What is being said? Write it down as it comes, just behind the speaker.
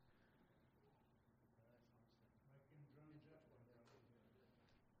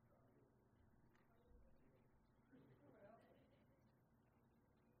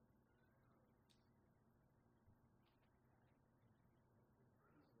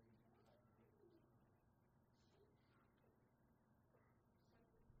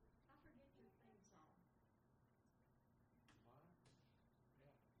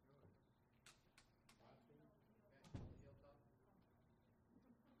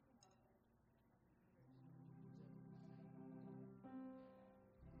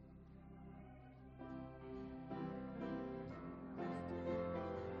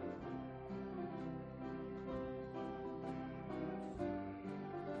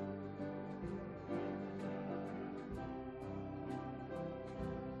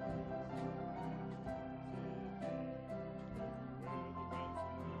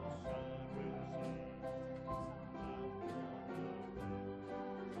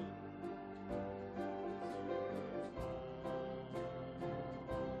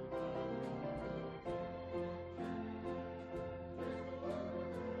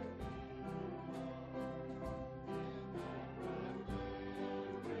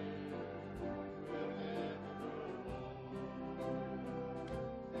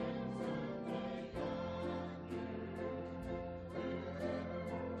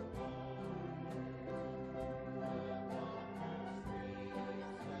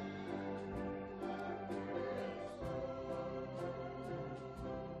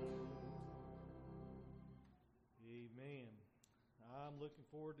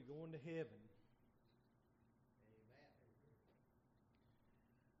forward to going to heaven.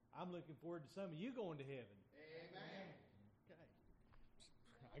 I'm looking forward to some of you going to heaven. Amen. Okay.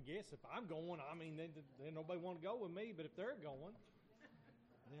 I guess if I'm going, I mean, then nobody want to go with me, but if they're going,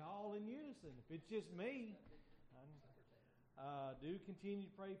 they're all in unison. If it's just me, do continue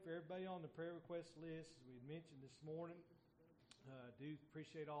to pray for everybody on the prayer request list, as we mentioned this morning. Do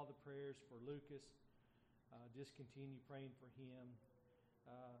appreciate all the prayers for Lucas. Just continue praying for him.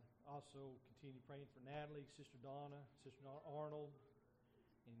 Also continue praying for Natalie, Sister Donna, Sister Arnold,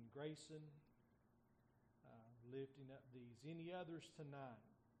 and Grayson. Lifting up these. Any others tonight?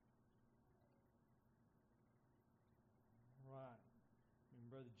 All right.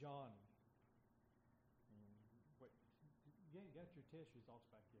 And Brother Johnny. Wait, you ain't got your test results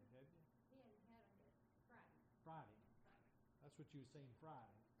back yet, have you? He hasn't had them yet. Friday. That's what you were saying,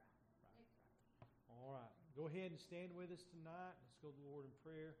 Friday. Next Friday. All right. Go ahead and stand with us tonight. Let's go to the Lord in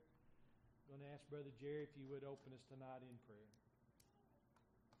prayer. I'm going to ask Brother Jerry if you would open us tonight in prayer.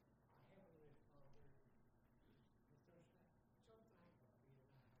 Heavenly Father, if there's something I can be in my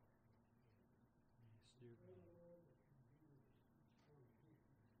heart, Yes, dear pray, God. Lord, that you be with us each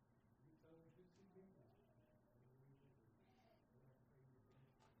one here. You fellowship to be with us. And I pray you bless us.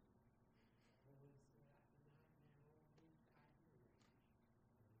 Hold us throughout the night and all these tight years.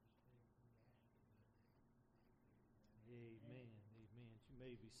 And each day we ask in thy name. Amen. Amen. You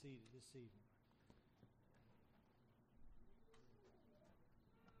may be seated this evening.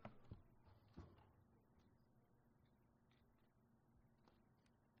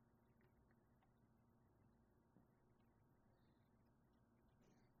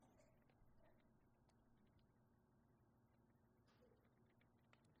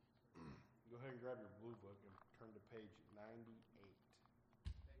 Go ahead and grab your blue book and turn to page 98.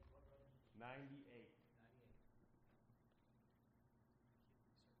 98.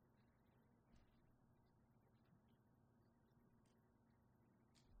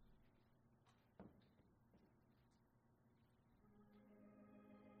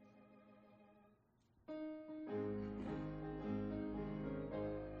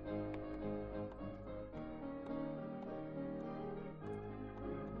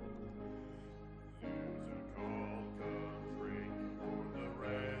 There's a call comes ring for the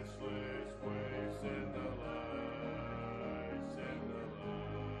restless waves.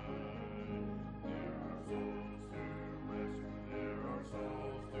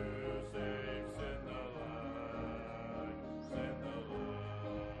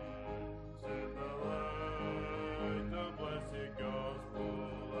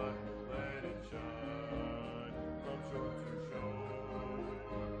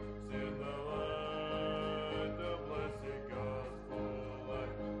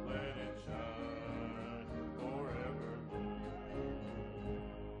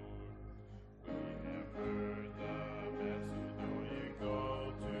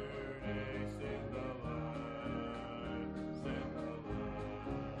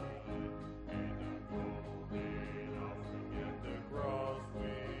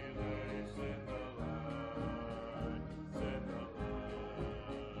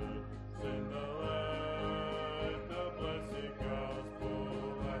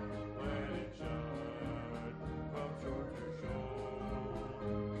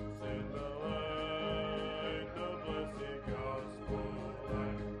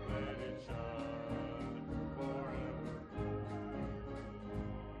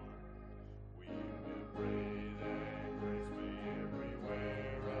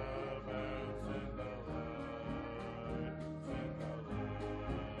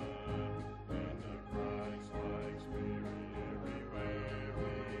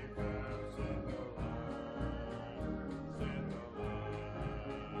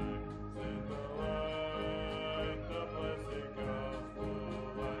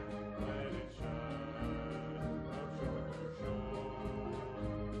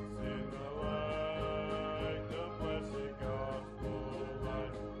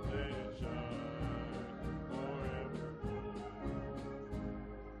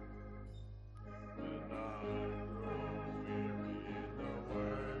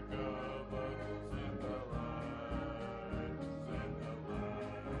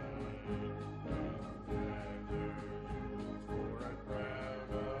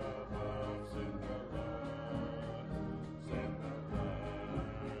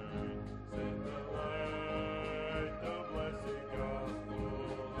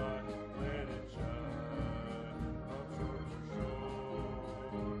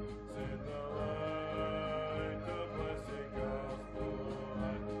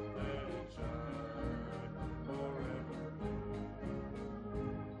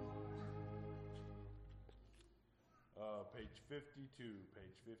 52,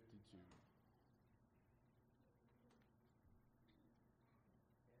 page 52.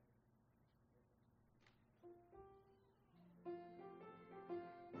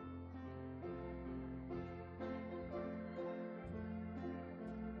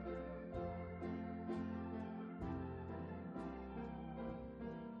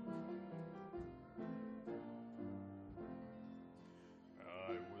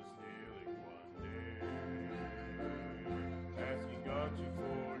 I was kneeling one day, asking God to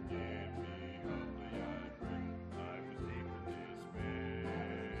forgive me. Humbly I prayed. I was deep in despair,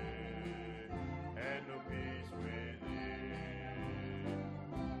 and no peace within.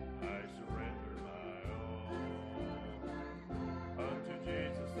 I surrendered my all unto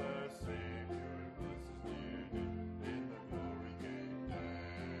Jesus the Savior. Bless His dear name. In the glory came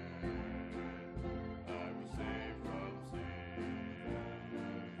down. I was saved from sin.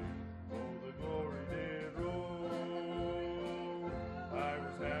 Oh, the glory did roll. I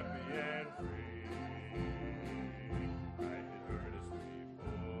was happy and free. I had heard a sweet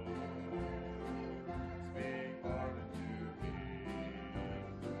voice speak pardon to me.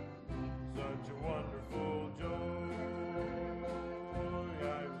 Such a wonderful joy I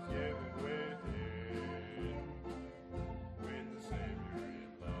was given within when the Savior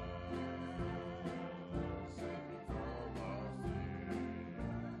in love saved me from all sin.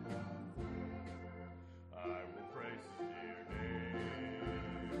 I will praise His dear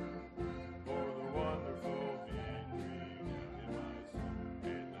name for the wonderful victory in my soul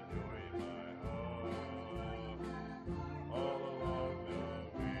and the joy in my heart. All along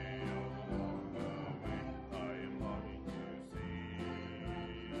the way, I am longing to see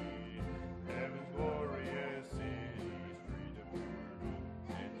heaven's glorious city, street of pearl,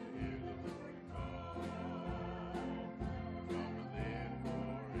 and to hear the Lord call from within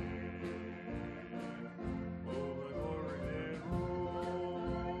forever. Oh, the glory did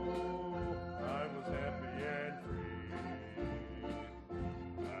roll. I was happy and free.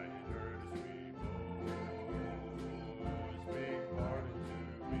 I had heard a sweet voice speak pardon to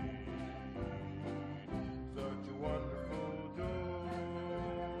me. Such a wonderful joy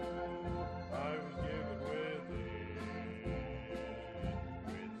I was given within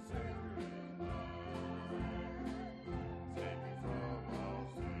when the Savior in love saved me from all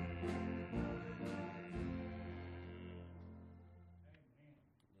sin.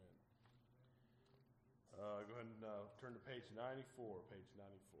 Go ahead and turn to page 94. Page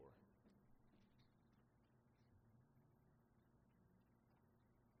 94.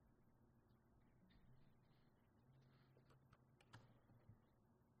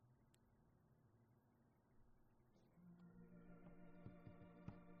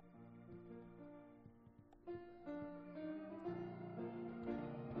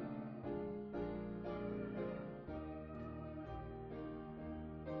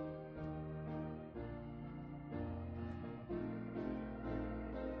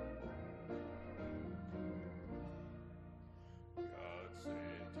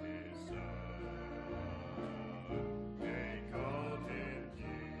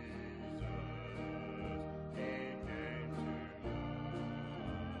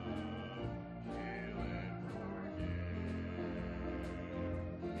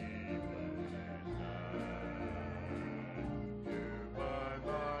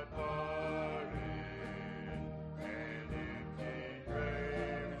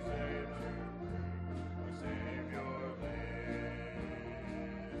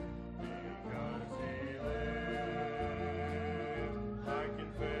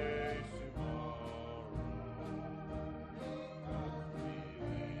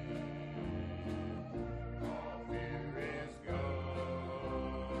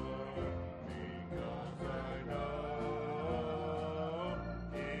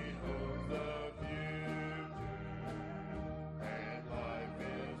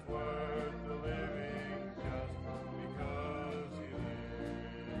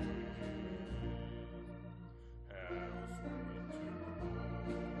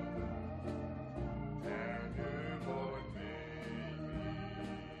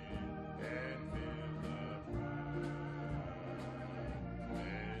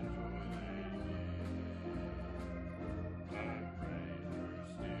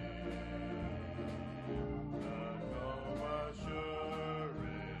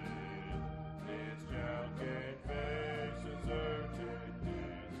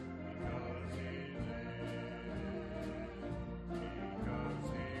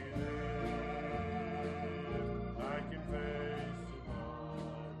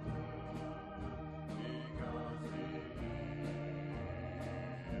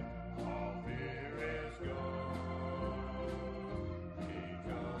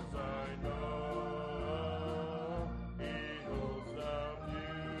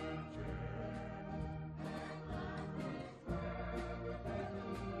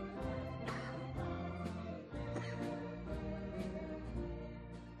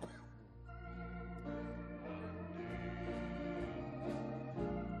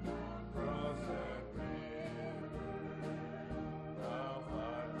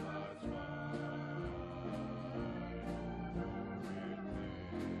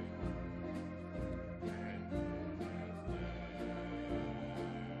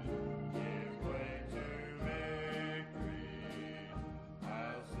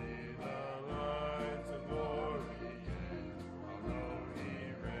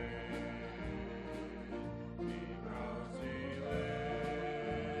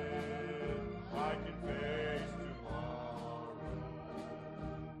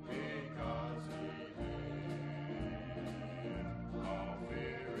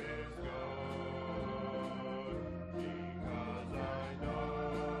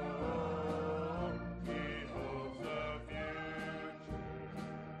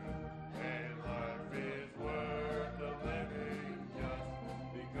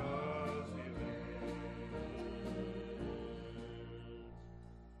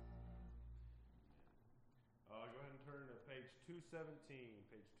 217,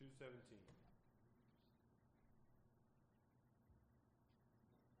 page 217.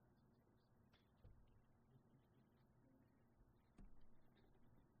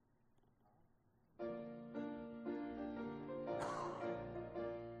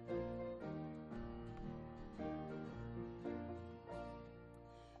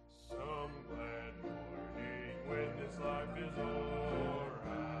 Some glad morning when this life is o'er,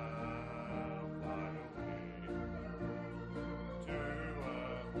 I'll fly away to a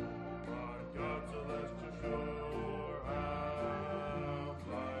home far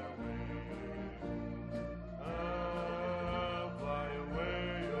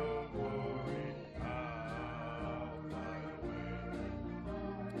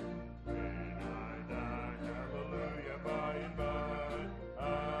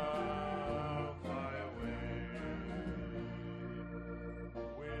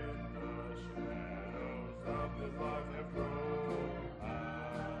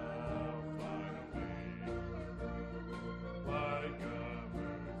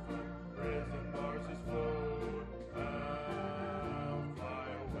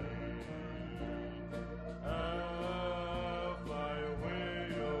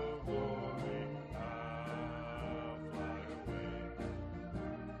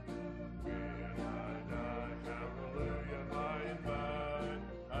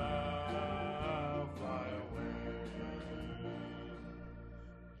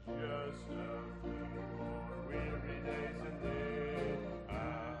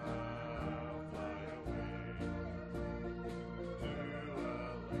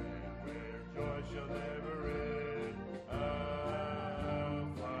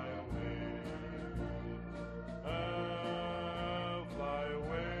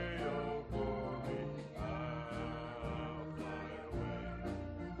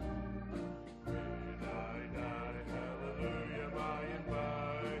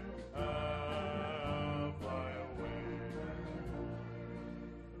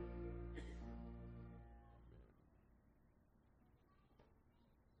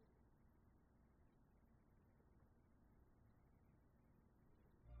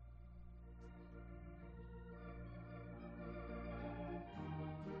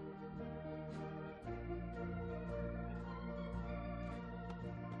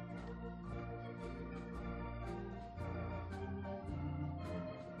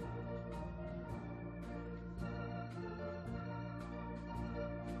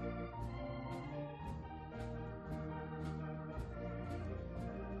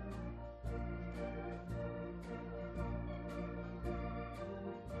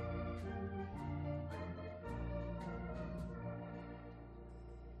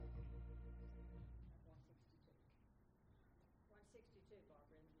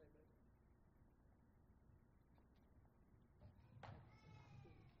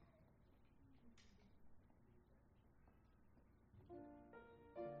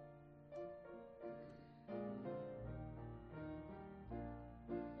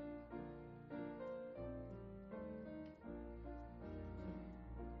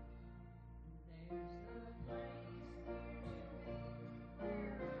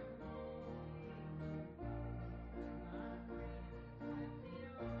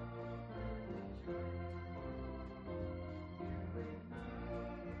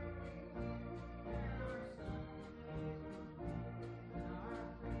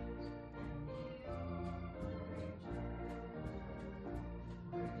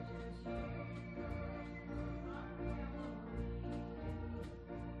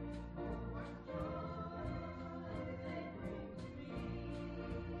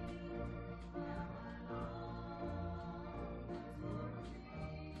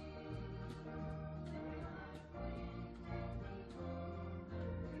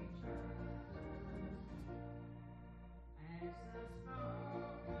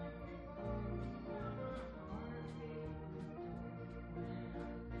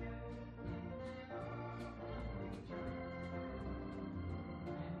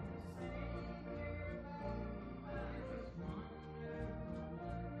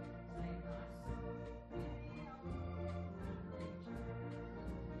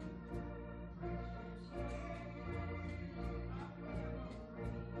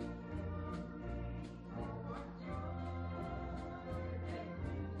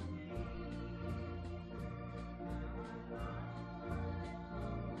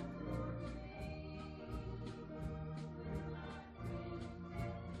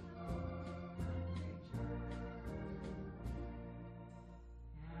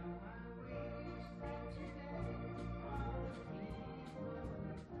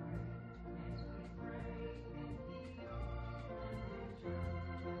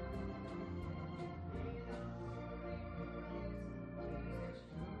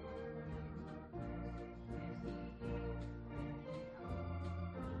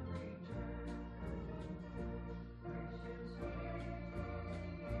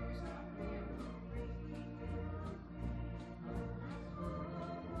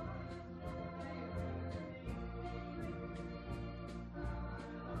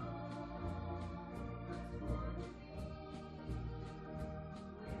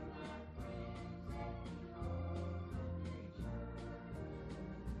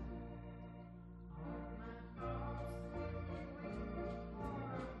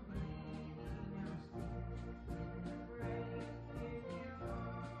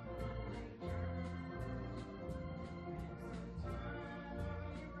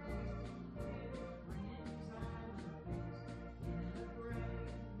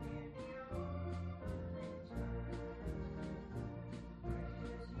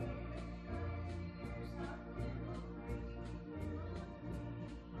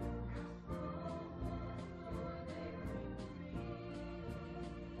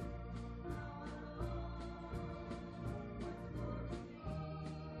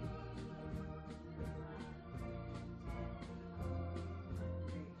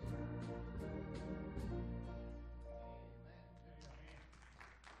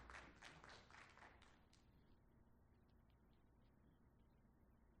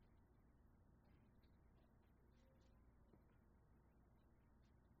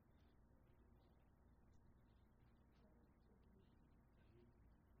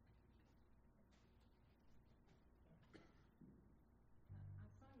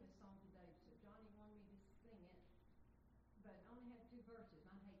two verses.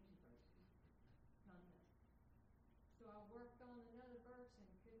 I hate two verses. Done that. So I worked on another verse and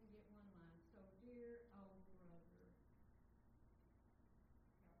couldn't get one line. So, dear old brother, help me.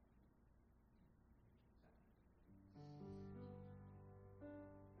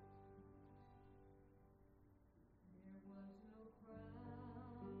 There was no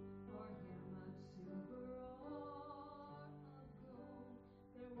crown for him of silver or of gold.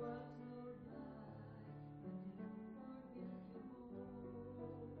 There was no light within for him to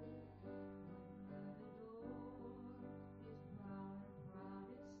hold. No blood adorned his proud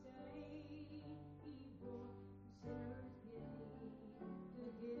estate. He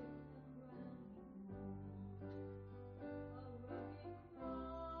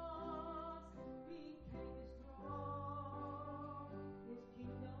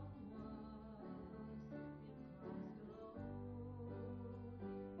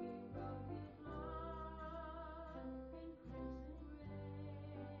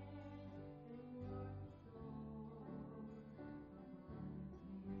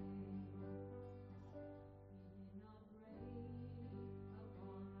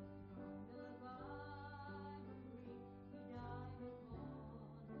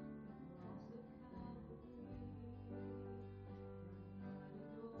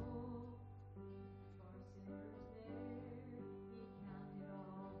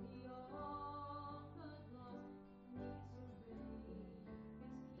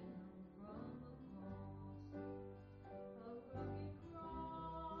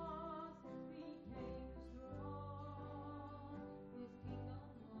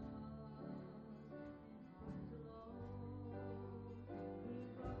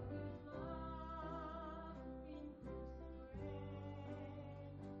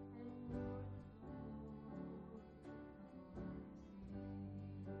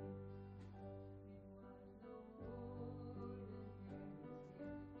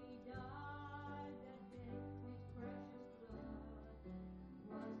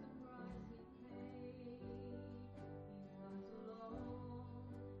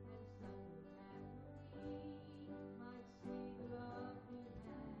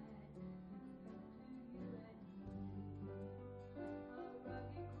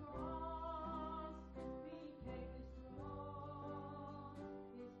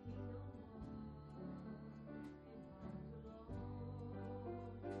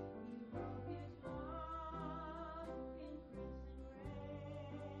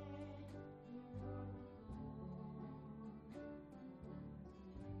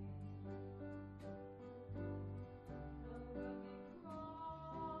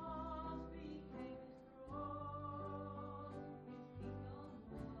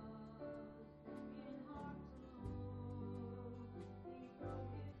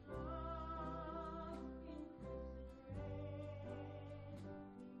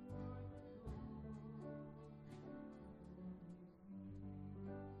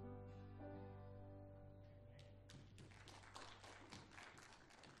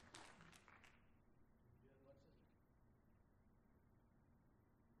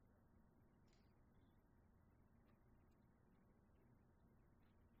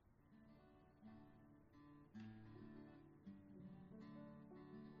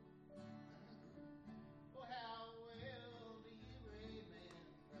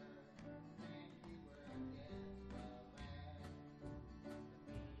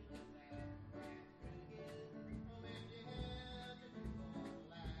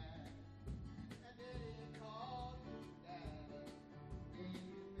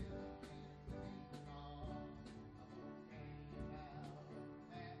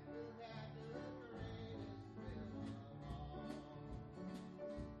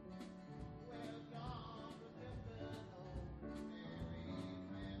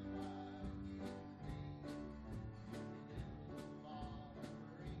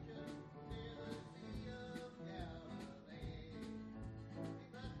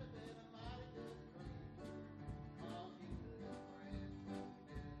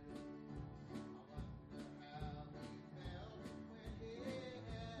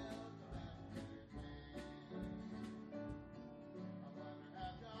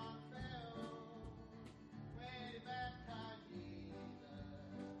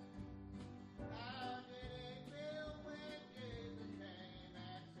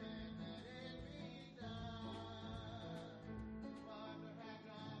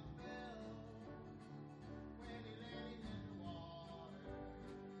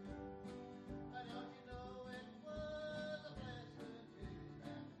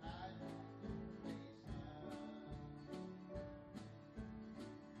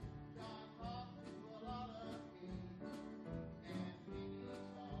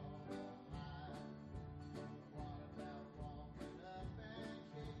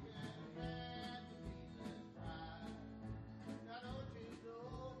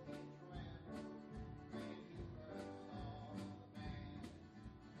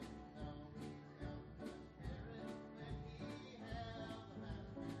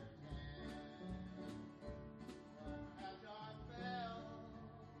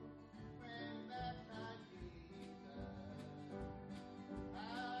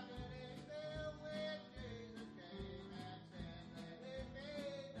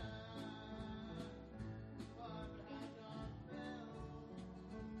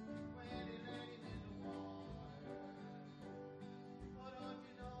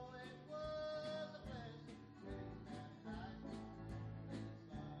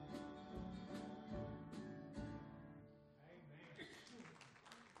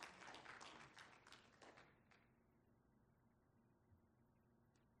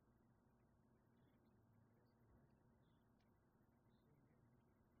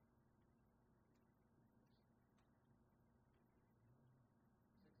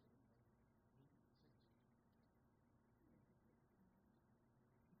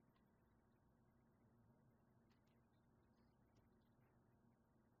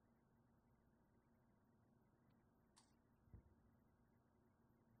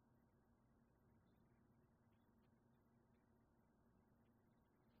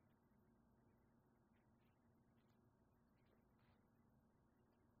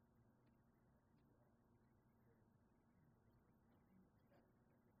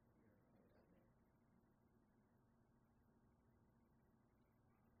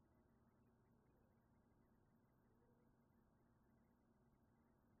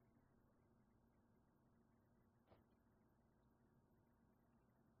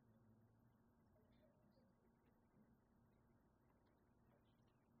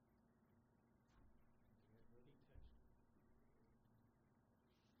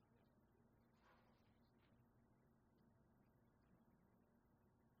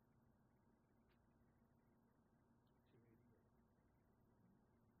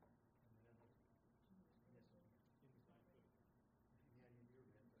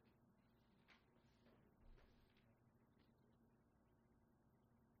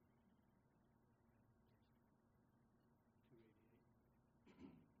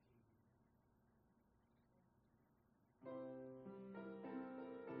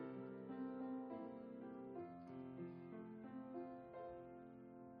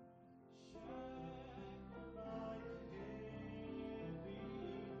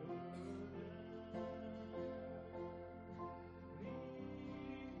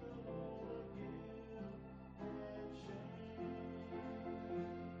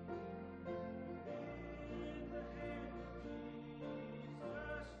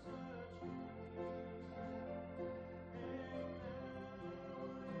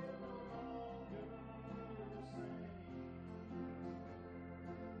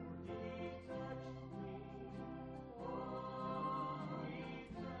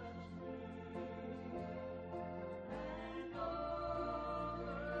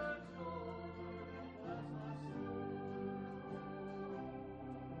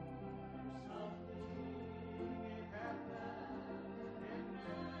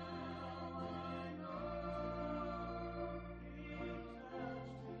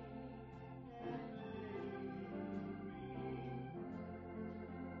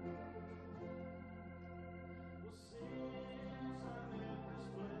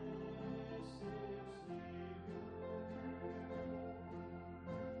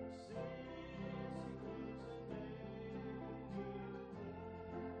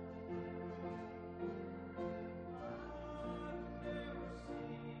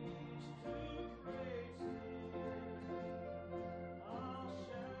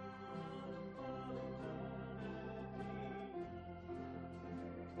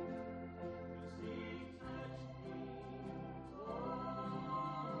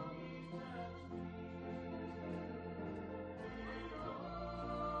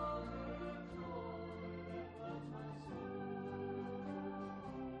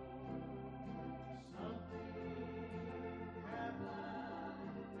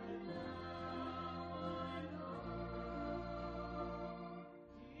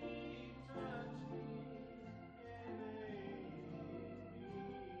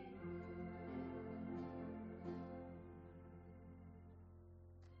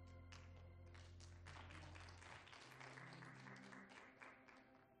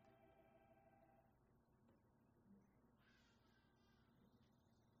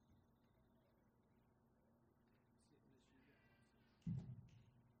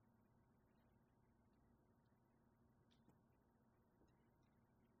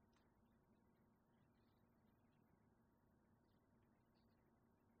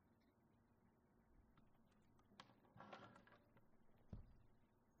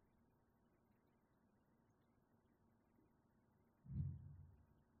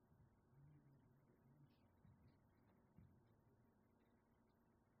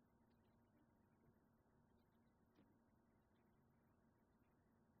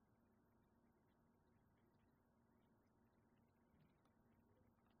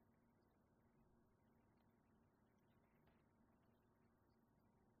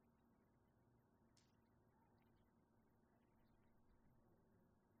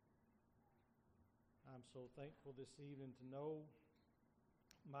I'm so thankful this evening to know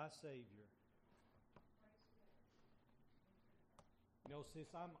my Savior. You know,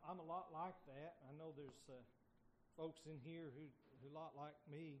 sis, I'm a lot like that. I know there's folks in here who a lot like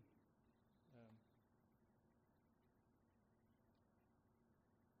me.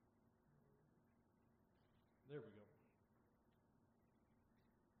 There we go.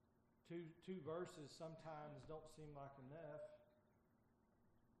 Two verses sometimes don't seem like enough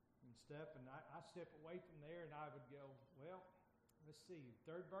and stuff, and I step away from there and I would go, well, let's see,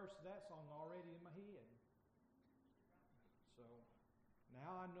 third verse of that song already in my head. So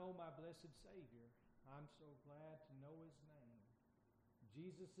now I know my blessed Savior. I'm so glad to know His name.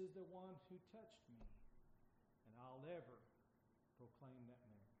 Jesus is the one who touched me, and I'll ever proclaim that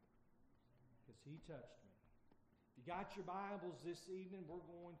name because He touched me. If you got your Bibles this evening, we're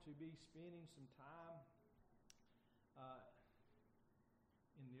going to be spending some time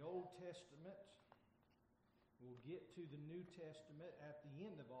in the Old Testament. We'll get to the New Testament at the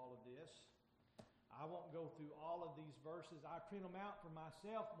end of all of this. I won't go through all of these verses. I print them out for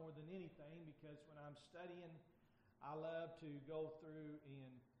myself more than anything because when I'm studying, I love to go through and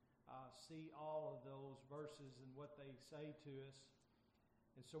see all of those verses and what they say to us.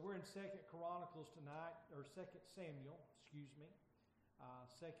 And so we're in 2 Chronicles tonight, or 2 Samuel, 2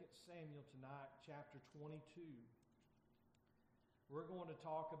 Samuel tonight, chapter 22. We're going to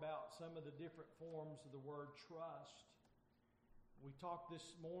talk about some of the different forms of the word trust. We talked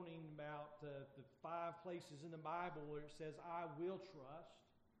this morning about the 5 places in the Bible where it says, I will trust.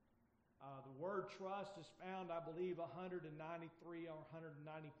 The word trust is found, I believe, 193 or 194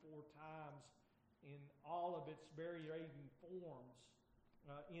 times in all of its varying forms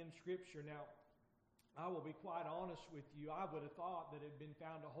in Scripture. Now, I will be quite honest with you. I would have thought that it had been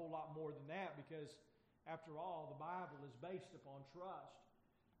found a whole lot more than that because, after all, the Bible is based upon trust.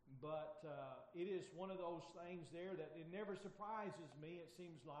 But it is one of those things there that it never surprises me, it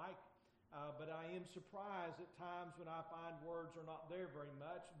seems like. But I am surprised at times when I find words are not there very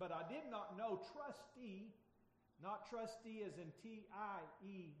much. But I did not know trustee, not trustee as in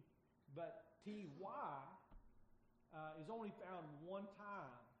T-I-E, but T-Y, is only found one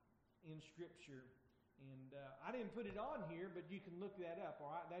time in Scripture. And I didn't put it on here, but you can look that up,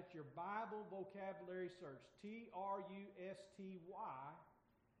 all right? That's your Bible vocabulary search. T-R-U-S-T-Y.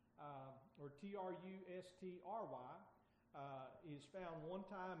 Or T-R-U-S-T-R-Y, is found one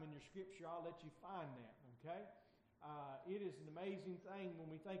time in your Scripture. I'll let you find that, okay? It is an amazing thing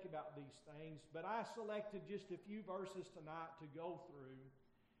when we think about these things. But I selected just a few verses tonight to go through.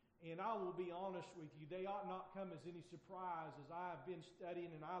 And I will be honest with you, they ought not come as any surprise as I have been studying,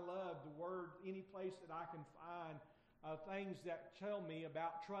 and I love the Word any place that I can find things that tell me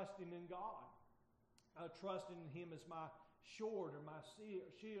about trusting in God. Trusting in Him as my sword or my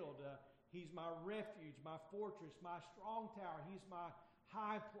shield. He's my refuge, my fortress, my strong tower. He's my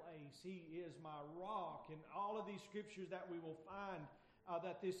high place. He is my rock. And all of these scriptures that we will find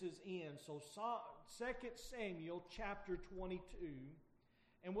that this is in. So 2 Samuel chapter 22.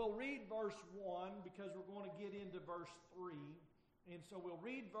 And we'll read verse 1 because we're going to get into verse 3. And so we'll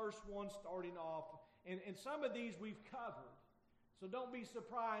read verse 1 starting off. And some of these we've covered. So don't be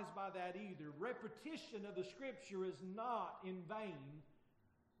surprised by that either. Repetition of the Scripture is not in vain,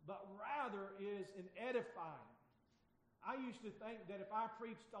 but rather is an edifying. I used to think that if I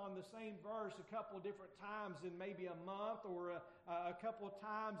preached on the same verse a couple of different times in maybe a month or a couple of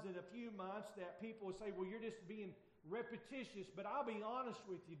times in a few months, that people would say, well, you're just being repetitious. But I'll be honest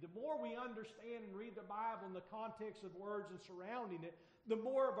with you, the more we understand and read the Bible in the context of words and surrounding it, the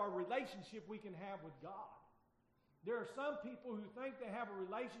more of our relationship we can have with God. There are some people who think they have a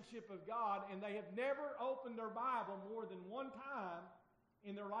relationship with God and they have never opened their Bible more than one time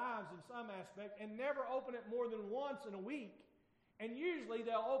in their lives in some aspect and never open it more than once in a week. And usually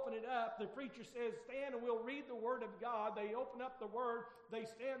they'll open it up. The preacher says, stand and we'll read the Word of God. They open up the Word. They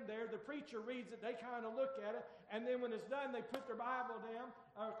stand there. The preacher reads it. They kind of look at it. And then when it's done, they put their Bible down,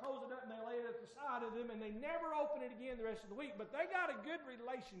 or close it up, and they lay it at the side of them. And they never open it again the rest of the week. But they got a good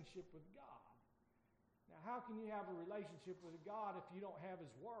relationship with God. Now, how can you have a relationship with God if you don't have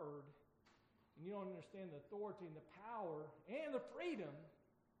His Word and you don't understand the authority and the power and the freedom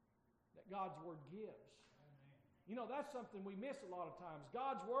that God's Word gives? Amen. You know, that's something we miss a lot of times.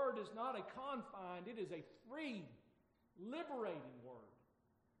 God's Word is not a confined, it is a free, liberating Word.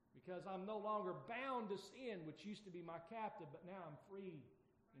 Because I'm no longer bound to sin, which used to be my captive, but now I'm free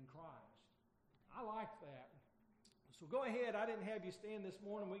in Christ. I like that. So go ahead. I didn't have you stand this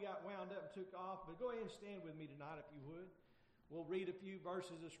morning. We got wound up and took off. But go ahead and stand with me tonight if you would. We'll read a few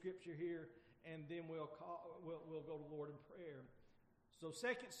verses of Scripture here, and then we'll go to the Lord in prayer. So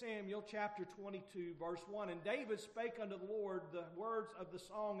 2 Samuel chapter 22, verse 1, And David spake unto the Lord the words of the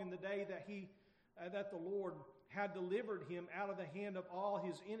song in the day that the Lord had delivered him out of the hand of all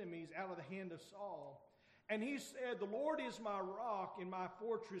his enemies, out of the hand of Saul. And he said, The Lord is my rock and my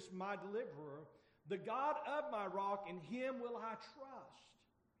fortress, my deliverer, the God of my rock, in him will I trust.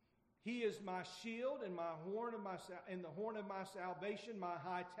 He is my shield and my horn of and the horn of my salvation, my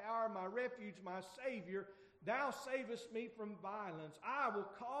high tower, my refuge, my Savior. Thou savest me from violence. I will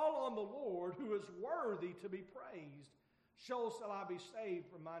call on the Lord, who is worthy to be praised. So shall I be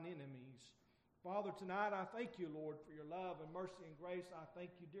saved from mine enemies. Father, tonight I thank you, Lord, for your love and mercy and grace. I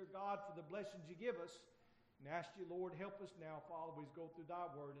thank you, dear God, for the blessings you give us. And ask you, Lord, help us now, Father, as we go through thy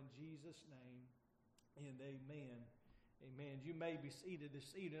word in Jesus' name. And amen. Amen. You may be seated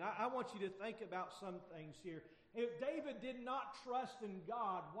this evening. I want you to think about some things here. If David did not trust in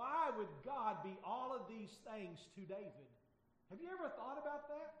God, why would God be all of these things to David? Have you ever thought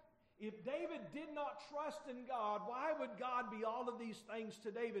about that? If David did not trust in God, why would God be all of these things to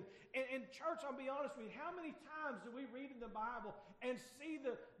David? And church, I'll be honest with you, how many times do we read in the Bible and see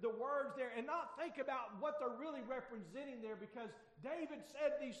the words there and not think about what they're really representing there? Because David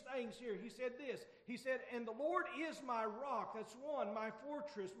said these things here. He said this. He said, And the Lord is my rock. That's one. My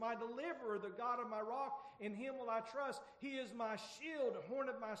fortress, my deliverer, the God of my rock. In him will I trust. He is my shield,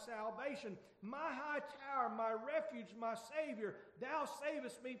 horn of my salvation, my high tower, my refuge, my Savior. Thou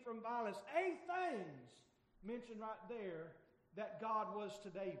savest me from violence. 8 things mentioned right there that God was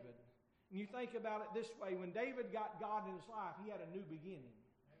to David. And you think about it this way. When David got God in his life, he had a new beginning.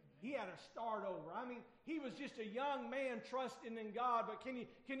 He had to start over. I mean, he was just a young man trusting in God. But can you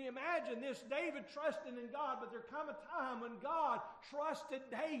imagine this? David trusting in God, but there come a time when God trusted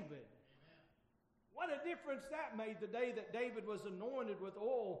David. Amen. What a difference that made the day that David was anointed with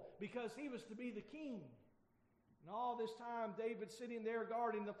oil because he was to be the king. And all this time, David sitting there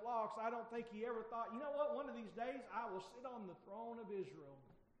guarding the flocks, I don't think he ever thought, you know what, one of these days I will sit on the throne of Israel.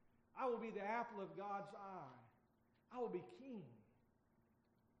 I will be the apple of God's eye. I will be king.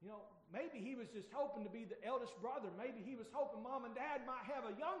 You know, maybe he was just hoping to be the eldest brother. Maybe he was hoping mom and dad might have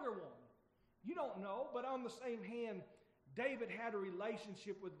a younger one. You don't know, but on the same hand, David had a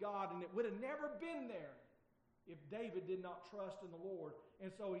relationship with God, and it would have never been there if David did not trust in the Lord.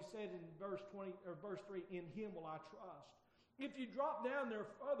 And so he said in verse 3, In him will I trust. If you drop down there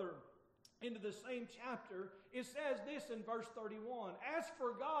further into the same chapter, it says this in verse 31, As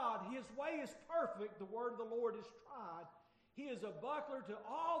for God, his way is perfect, the word of the Lord is tried. He is a buckler to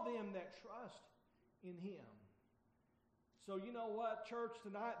all them that trust in him. So you know what, church,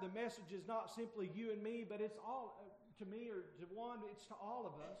 tonight the message is not simply you and me, but it's all to me or to one, it's to all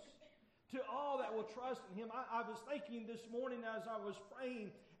of us. To all that will trust in him. I was thinking this morning as I was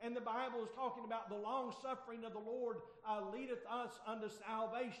praying, and the Bible is talking about the long suffering of the Lord leadeth us unto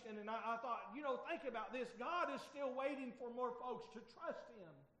salvation. And I thought, think about this. God is still waiting for more folks to trust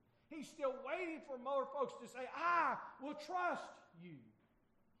him. He's still waiting for more folks to say, I will trust you.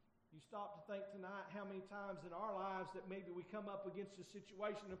 You stop to think tonight how many times in our lives that maybe we come up against a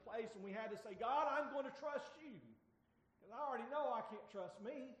situation, a place, and we had to say, God, I'm going to trust you. Because I already know I can't trust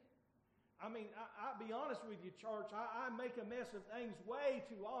me. I mean, I'll be honest with you, church. I make a mess of things way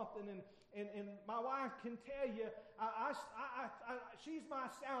too often, and my wife can tell you, she's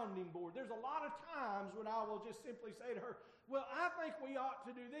my sounding board. There's a lot of times when I will just simply say to her, well, I think we ought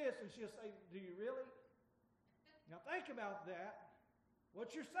to do this. And she'll say, do you really? Now think about that,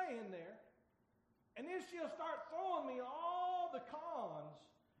 what you're saying there. And then she'll start throwing me all the cons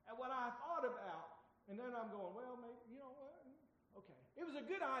at what I thought about. And then I'm going, well, maybe, you know what? Okay. It was a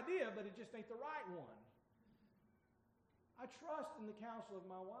good idea, but it just ain't the right one. I trust in the counsel of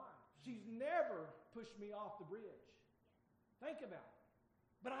my wife. She's never pushed me off the bridge. Think about it.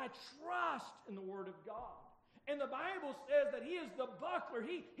 But I trust in the Word of God. And the Bible says that he is the buckler.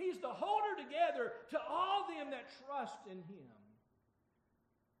 He's the holder together to all them that trust in him.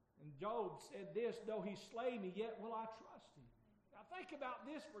 And Job said this, though he slay me, yet will I trust him. Now think about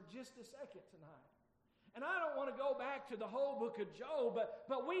this for just a second tonight. And I don't want to go back to the whole book of Job,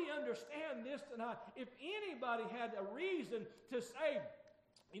 but we understand this tonight. If anybody had a reason to say,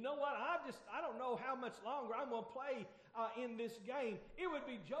 you know what, I don't know how much longer I'm going to play in this game, it would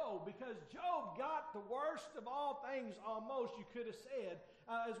be Job, because Job got the worst of all things almost, you could have said,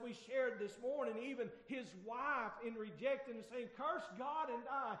 as we shared this morning, even his wife in rejecting and saying, curse God and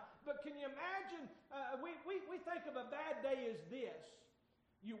die. But can you imagine, we think of a bad day as this.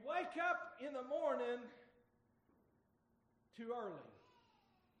 You wake up in the morning too early,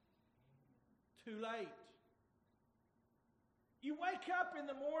 too late. You wake up in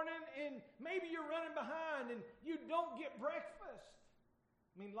the morning and maybe you're running behind and you don't get breakfast.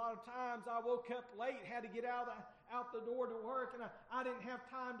 I mean, a lot of times I woke up late, had to get out the door to work, and I didn't have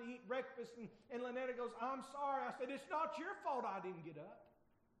time to eat breakfast. And Lynetta goes, I'm sorry. I said, it's not your fault I didn't get up.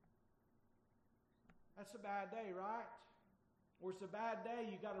 That's a bad day, right? Or it's a bad day,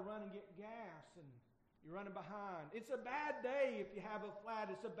 you got to run and get gas, and you're running behind. It's a bad day if you have a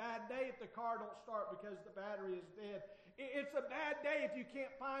flat. It's a bad day if the car don't start because the battery is dead. It's a bad day if you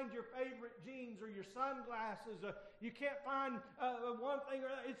can't find your favorite jeans or your sunglasses. You can't find one thing or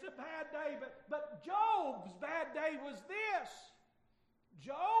another. It's a bad day. But Job's bad day was this.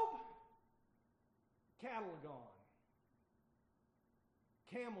 Job, cattle are gone.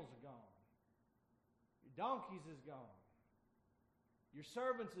 Camels are gone. Your donkeys is gone. Your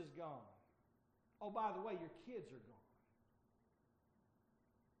servants is gone. Oh, by the way, your kids are gone.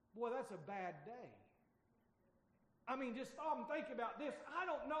 Boy, that's a bad day. I mean, just stop and think about this. I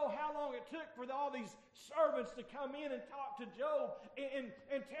don't know how long it took for all these servants to come in and talk to Job and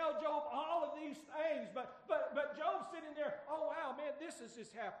tell Job all of these things. But Job's sitting there, oh, wow, man, this has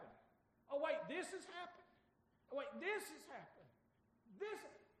just happened. Oh, wait, this has happened. Oh, wait, this has happened.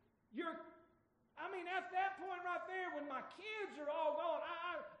 At that point right there, when my kids are all gone,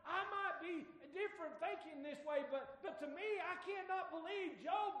 I might be different thinking this way, but to me, I cannot believe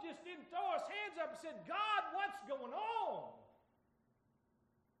Job just didn't throw his hands up and said, God, what's going on?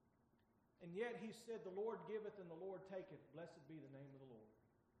 And yet he said, the Lord giveth and the Lord taketh. Blessed be the name of the Lord.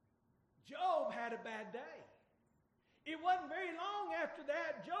 Job had a bad day. It wasn't very long after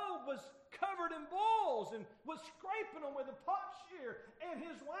that, Job was covered in boils and was scraping them with a potsherd. And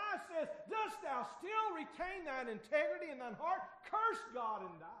his wife says, dost thou still retain thine integrity in thine heart? Curse God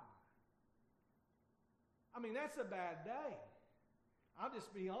and die. I mean, that's a bad day. I'll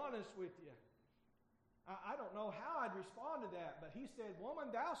just be honest with you. I don't know how I'd respond to that, but he said, woman,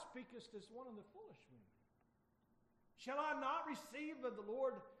 thou speakest as one of the foolish women. Shall I not receive of the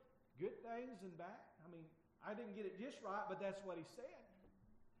Lord good things and bad? I mean, I didn't get it just right, but that's what he said.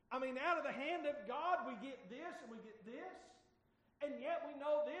 I mean, out of the hand of God, we get this and we get this. And yet we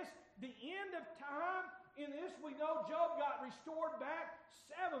know this, the end of time, in this we know Job got restored back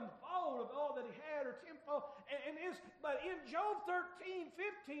sevenfold of all that he had, or tenfold. But in Job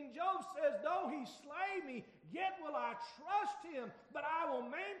 13:15, Job says, though he slay me, yet will I trust him, but I will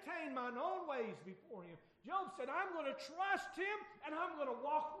maintain mine own ways before him. Job said, I'm going to trust him and I'm going to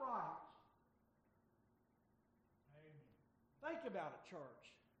walk right. Think about it, church.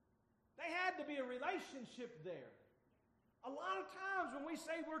 There had to be a relationship there. A lot of times when we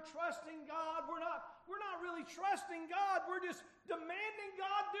say we're trusting God, we're not really trusting God. We're just demanding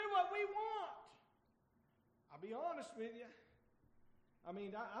God do what we want. I'll be honest with you. I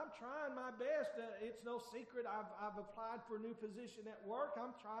mean, I'm trying my best. It's no secret. I've applied for a new position at work.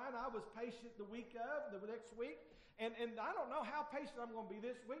 I'm trying. I was patient the next week. And I don't know how patient I'm going to be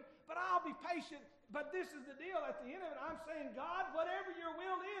this week, but I'll be patient. But this is the deal. At the end of it, I'm saying, God, whatever your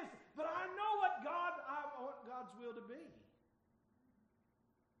will is, but I know what I want God's will to be.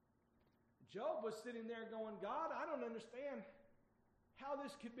 Job was sitting there going, God, I don't understand how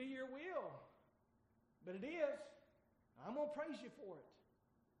this could be your will. But it is. I'm going to praise you for it.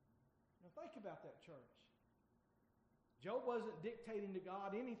 Now think about that, church. Job wasn't dictating to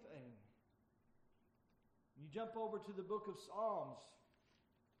God anything. You jump over to the book of Psalms.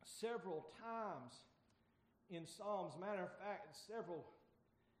 Several times in Psalms, matter of fact, several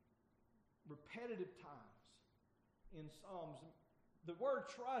repetitive times in Psalms. The word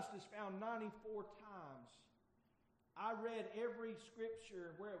trust is found 94 times. I read every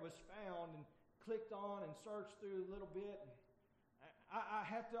scripture where it was found and clicked on and searched through a little bit. I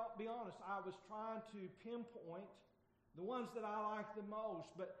have to be honest, I was trying to pinpoint the ones that I like the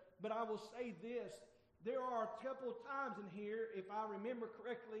most. But I will say this. There are a couple of times in here, if I remember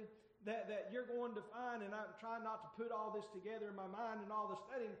correctly, that you're going to find, and I'm trying not to put all this together in my mind and all the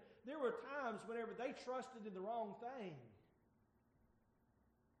studying, there were times whenever they trusted in the wrong thing.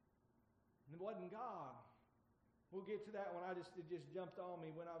 And it wasn't God. We'll get to that one. It just jumped on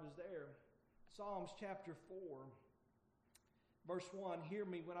me when I was there. Psalms chapter 4, verse 1, hear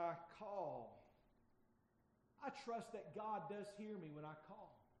me when I call. I trust that God does hear me when I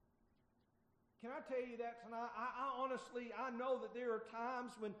call. Can I tell you that tonight? I honestly know that there are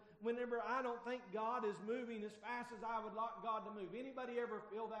times whenever I don't think God is moving as fast as I would like God to move. Anybody ever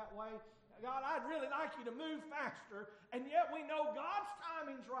feel that way? God, I'd really like you to move faster, and yet we know God's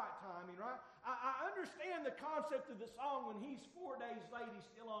timing's right timing, right? I understand the concept of the song when he's 4 days late, he's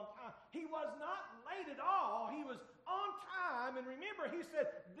still on time. He was not late at all. He was on time, and remember, he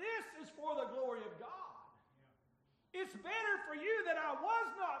said, this is for the glory of God. Yeah. It's better for you that I was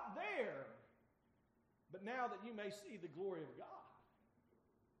not there, but now that you may see the glory of God.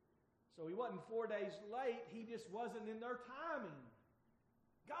 So he wasn't 4 days late. He just wasn't in their timing.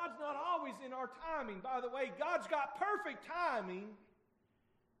 God's not always in our timing. By the way, God's got perfect timing.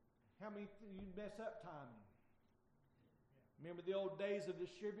 How many of you mess up timing? Remember the old days of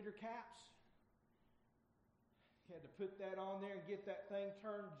distributor caps? You had to put that on there and get that thing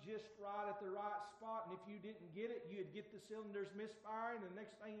turned just right at the right spot. And if you didn't get it, you'd get the cylinders misfiring. And the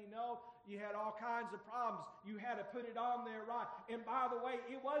next thing you know, you had all kinds of problems. You had to put it on there right. And by the way,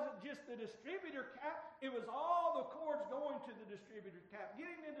 it wasn't just the distributor cap. It was all the cords going to the distributor cap,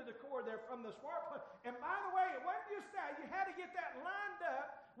 getting into the cord there from the spark plug. And by the way, it wasn't just that. You had to get that lined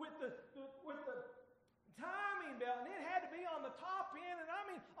up with the timing belt, and it had to be on the top end, and I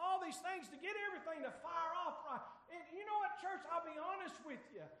mean all these things to get everything to fire off right. And you know what, church, I'll be honest with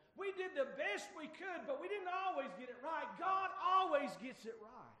you. We did the best we could, but we didn't always get it right. God always gets it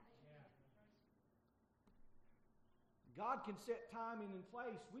right. God can set timing in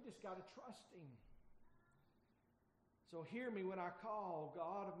place. We just got to trust Him. So hear me when I call,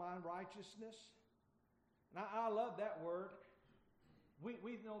 God of my righteousness. And I love that word.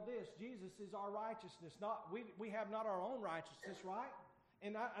 We know this. Jesus is our righteousness. We have not our own righteousness, right?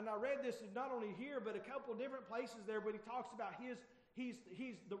 And I read this not only here, but a couple different places there, but he talks about he's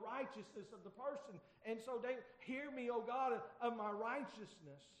the righteousness of the person. And so hear me, O God, of my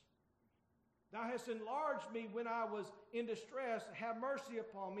righteousness. Thou hast enlarged me when I was in distress. Have mercy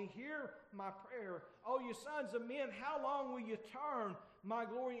upon me. Hear my prayer. O you sons of men, how long will you turn my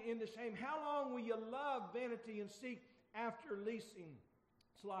glory into shame? How long will you love vanity and seek after leasing?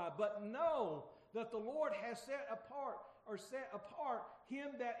 But know that the Lord has set apart him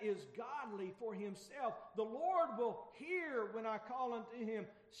that is godly for himself. The Lord will hear when I call unto him.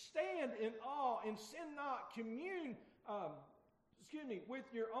 Stand in awe and sin not. Commune with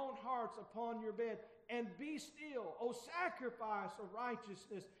your own hearts upon your bed, and be still, O sacrifice of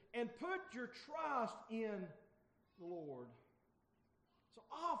righteousness, and put your trust in the Lord. So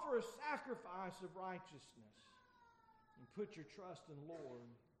offer a sacrifice of righteousness and put your trust in the Lord.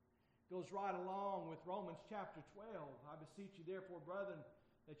 Goes right along with Romans chapter 12. I beseech you therefore, brethren,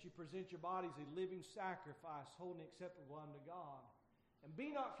 that you present your bodies a living sacrifice, holy and acceptable unto God. And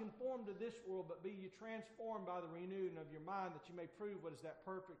be not conformed to this world, but be ye transformed by the renewing of your mind, that you may prove what is that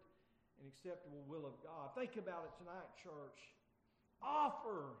perfect and acceptable will of God. Think about it tonight, church.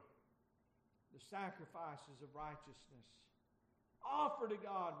 Offer the sacrifices of righteousness. Offer to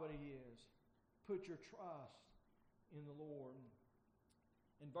God what He is. Put your trust in the Lord.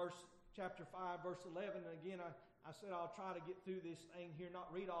 In chapter 5, verse 11, and again, I said I'll try to get through this thing here, not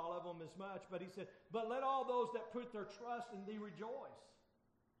read all of them as much, but he said, but let all those that put their trust in thee rejoice.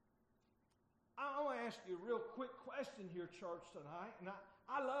 I want to ask you a real quick question here, church, tonight. And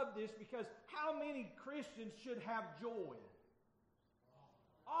I love this because how many Christians should have joy?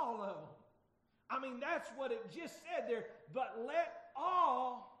 All of them. I mean, that's what it just said there. But let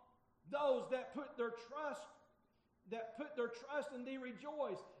all those that put their trust in thee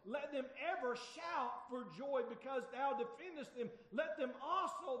rejoice. Let them ever shout for joy because thou defendest them. Let them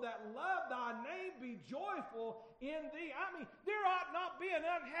also that love thy name be joyful in thee. I mean, there ought not be an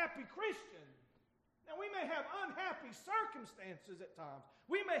unhappy Christian. Now, we may have unhappy circumstances at times.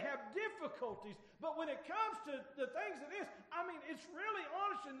 We may have difficulties. But when it comes to the things of this, I mean, it's really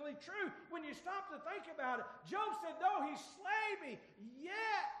honestly true when you stop to think about it. Job said, though he slay me,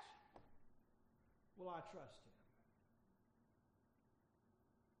 yet will I trust him.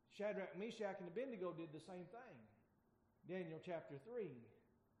 Shadrach, Meshach, and Abednego did the same thing. Daniel chapter 3.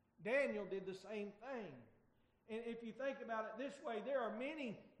 Daniel did the same thing. And if you think about it this way, there are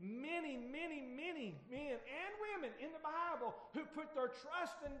many, many, many, many men and women in the Bible who put their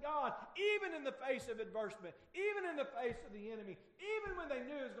trust in God, even in the face of adversity, even in the face of the enemy, even when they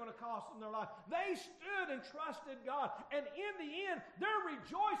knew it was going to cost them their life. They stood and trusted God. And in the end, their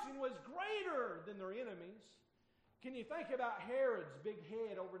rejoicing was greater than their enemies. Can you think about Herod's big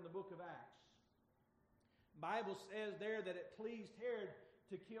head over in the book of Acts? The Bible says there that it pleased Herod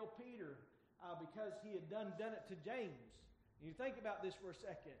to kill Peter because he had done it to James. You think about this for a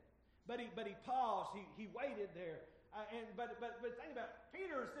second. But he paused. He waited there. But think about it.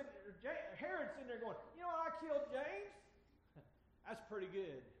 Herod's sitting there going, you know, I killed James? That's pretty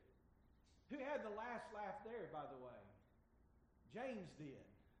good. Who had the last laugh there, by the way? James did.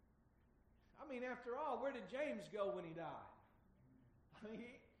 I mean, after all, where did James go when he died? I mean,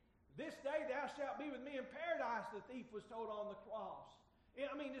 this day thou shalt be with me in paradise, the thief was told on the cross.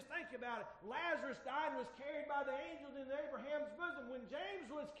 I mean, just think about it. Lazarus died and was carried by the angels in Abraham's bosom. When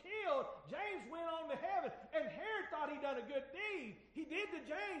James was killed, James went on to heaven. And Herod thought he'd done a good deed. He did to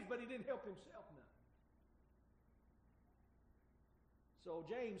James, but he didn't help himself none. So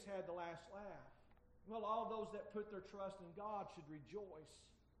James had the last laugh. Well, all those that put their trust in God should rejoice.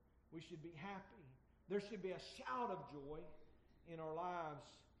 We should be happy. There should be a shout of joy in our lives.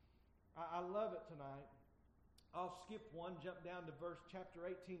 I love it tonight. I'll skip one, jump down to chapter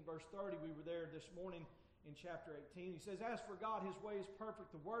 18, verse 30. We were there this morning in chapter 18. He says, as for God, His way is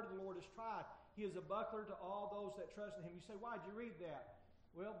perfect. The word of the Lord is tried. He is a buckler to all those that trust in Him. You say, why'd you read that?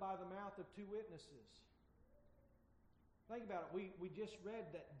 Well, by the mouth of two witnesses. Think about it. We just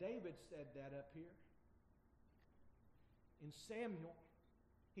read that David said that up here. In Samuel.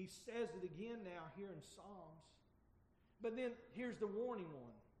 He says it again now here in Psalms. But then here's the warning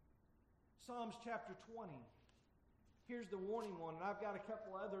one. Psalms chapter 20. Here's the warning one. And I've got a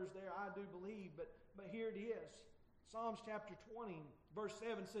couple others there, I do believe. But here it is. Psalms chapter 20, verse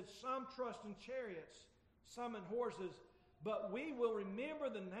 7 says, some trust in chariots, some in horses, but we will remember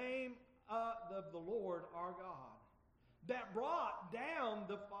the name of the Lord our God, that brought down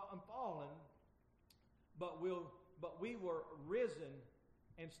the fallen, but we were risen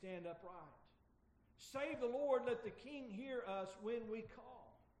and stand upright. Save the Lord, let the King hear us when we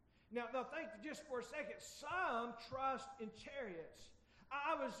call. Now think just for a second. Some trust in chariots.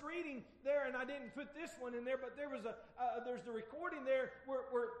 I was reading there, and I didn't put this one in there, but there's the recording there where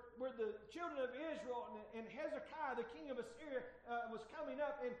the children of Israel and Hezekiah, the king of Assyria, was coming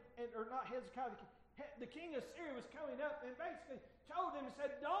up, or not Hezekiah, the king of Assyria was coming up, and basically told them and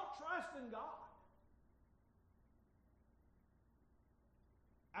said, don't trust in God.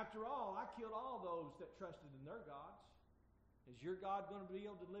 After all, I killed all those that trusted in their gods. Is your God going to be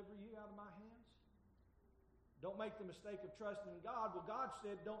able to deliver you out of my hands? Don't make the mistake of trusting in God. Well, God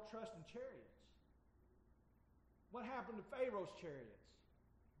said, don't trust in chariots. What happened to Pharaoh's chariots?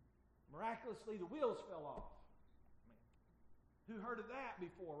 Miraculously, the wheels fell off. Who heard of that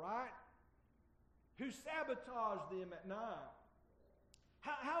before, right? Who sabotaged them at night?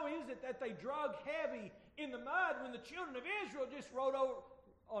 How is it that they drug heavy in the mud when the children of Israel just rode over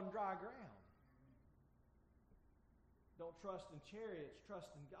on dry ground? Don't trust in chariots, trust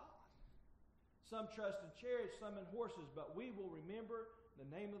in God. Some trust in chariots, some in horses, but we will remember the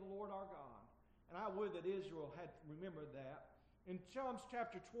name of the Lord our God. And I would that Israel had remembered that. In Psalms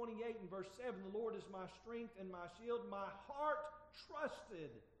chapter 28 and verse 7, the Lord is my strength and my shield. My heart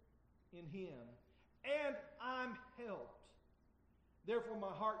trusted in Him, and I'm helped. Therefore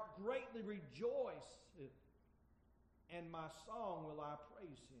my heart greatly rejoiceth, and my song will I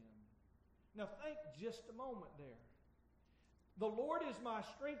praise Him. Now think just a moment there. The Lord is my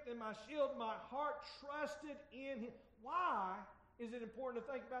strength and my shield. My heart trusted in Him. Why is it important to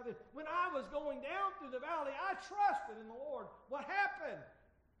think about this? When I was going down through the valley, I trusted in the Lord. What happened?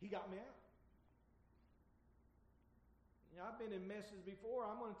 He got me out. You know, I've been in messes before.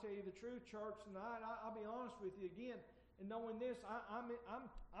 I'm going to tell you the truth, church, tonight. I'll be honest with you again. And knowing this, I'm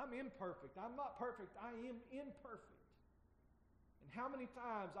imperfect. I'm not perfect. I am imperfect. And how many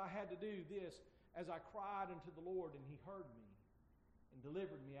times I had to do this as I cried unto the Lord and He heard me and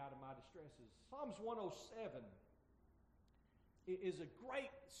delivered me out of my distresses. Psalms 107 is a great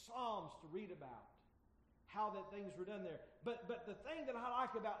Psalms to read about, how that things were done there. But the thing that I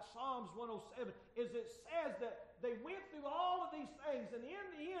like about Psalms 107 is it says that they went through all of these things, and in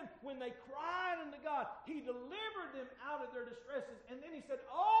the end, when they cried unto God, He delivered them out of their distresses. And then He said,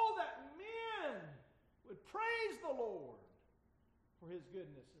 oh, that men would praise the Lord for His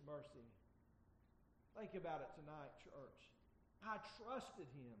goodness and mercy. Think about it tonight, church. I trusted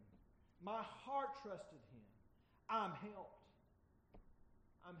Him. My heart trusted Him. I'm helped.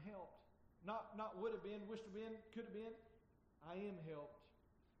 I'm helped. Not would have been, wished have been, could have been. I am helped.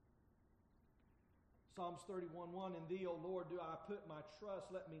 Psalms 31:1, in Thee, O Lord, do I put my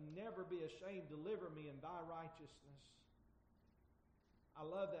trust. Let me never be ashamed. Deliver me in Thy righteousness. I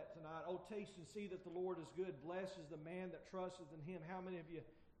love that tonight. Oh, taste and see that the Lord is good. Blessed is the man that trusteth in Him. How many of you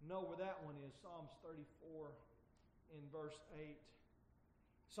know where that one is? Psalms 34 in verse 8.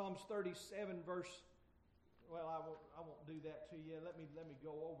 Psalms 37 verse, well, I won't do that to you. Let me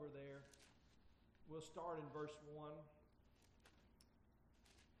go over there. We'll start in verse 1.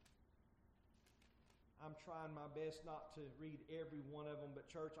 I'm trying my best not to read every one of them,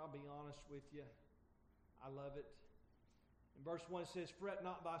 but church, I'll be honest with you. I love it. In verse 1 it says, fret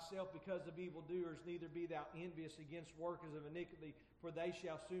not thyself because of evildoers, neither be thou envious against workers of iniquity, for they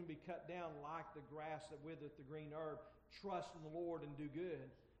shall soon be cut down like the grass that withereth the green herb. Trust in the Lord and do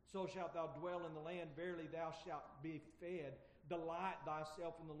good. So shalt thou dwell in the land. Verily thou shalt be fed. delight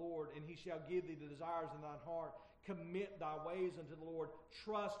thyself in the Lord, and He shall give thee the desires of thine heart. Commit thy ways unto the Lord.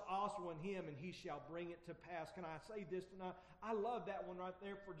 Trust also in Him, and He shall bring it to pass. Can I say this tonight? I love that one right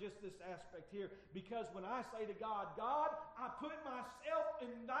there for just this aspect here. Because when I say to God, God, I put myself in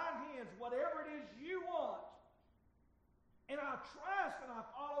thine hands, whatever it is you want, and I trust and I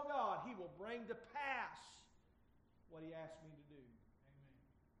follow God, He will bring to pass what He asked me to do. Amen.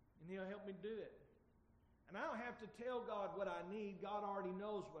 And He'll help me do it. And I don't have to tell God what I need. God already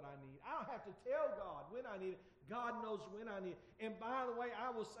knows what I need. I don't have to tell God when I need it. God knows when I need it. And by the way,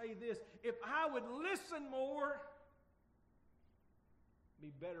 I will say this. If I would listen more,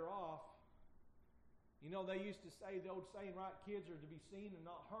 be better off. You know, they used to say, the old saying, right, kids are to be seen and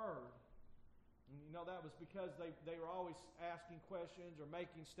not heard. And you know, that was because they were always asking questions or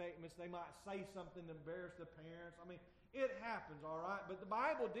making statements. They might say something to embarrass the parents. I mean, it happens, all right? But the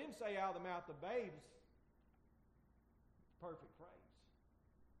Bible didn't say out of the mouth of babes, perfect phrase.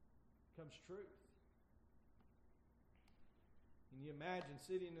 Comes truth. Can you imagine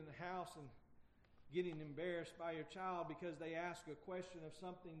sitting in the house and getting embarrassed by your child because they ask a question of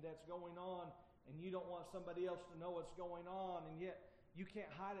something that's going on and you don't want somebody else to know what's going on, and yet you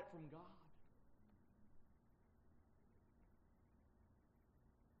can't hide it from God?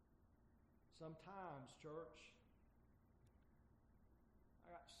 Sometimes, church,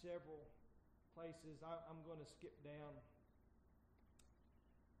 I got several places. I'm going to skip down.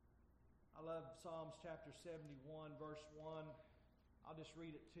 I love Psalms chapter 71, verse 1. I'll just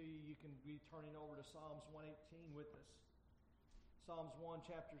read it to you. You can be turning over to Psalms 118 with us. Psalms 1,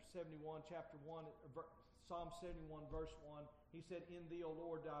 chapter 71, chapter 1, Psalm 71, verse 1. He said, In Thee, O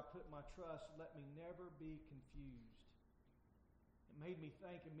Lord, do I put my trust. Let me never be confused. It made me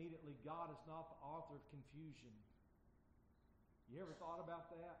think immediately, God is not the author of confusion. You ever thought about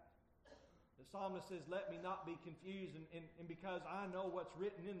that? The psalmist says, let me not be confused. And because I know what's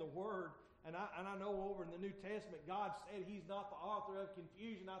written in the Word, and I know over in the New Testament, God said He's not the author of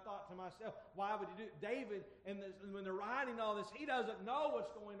confusion. I thought to myself, why would He do it? David, when they're writing all this, he doesn't know what's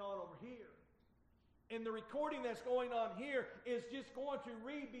going on over here. And the recording that's going on here is just going to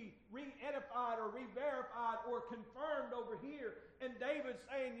be re-edified or re-verified or confirmed over here. And David's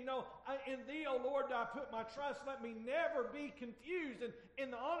saying, you know, in Thee, O Lord, do I put my trust. Let me never be confused. And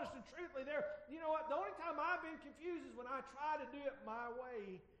the honest and truthfully there, you know what? The only time I've been confused is when I try to do it my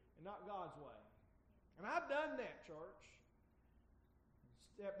way and not God's way. And I've done that, church.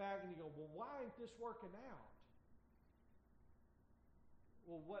 Step back and you go, well, why ain't this working out?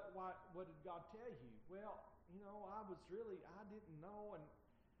 Well, what did God tell you? Well, you know, I didn't know. And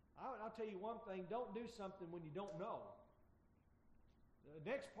I'll tell you one thing, don't do something when you don't know. The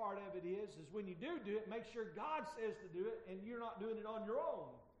next part of it is when you do it, make sure God says to do it and you're not doing it on your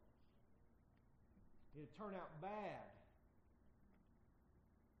own. It'll turn out bad.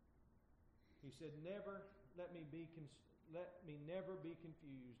 He said, let me never be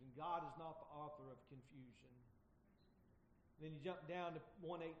confused. And God is not the author of confusion. Then you jump down to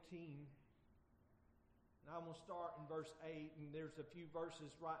 118. And I'm going to start in verse 8. And there's a few verses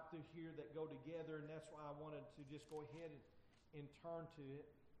right through here that go together. And that's why I wanted to just go ahead and turn to it.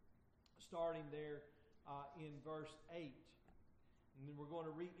 Starting there in verse 8. And then we're going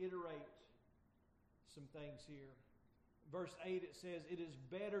to reiterate some things here. Verse 8 it says, It is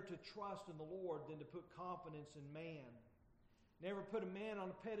better to trust in the Lord than to put confidence in man. Never put a man on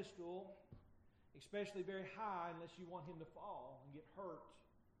a pedestal, especially very high, unless you want him to fall and get hurt.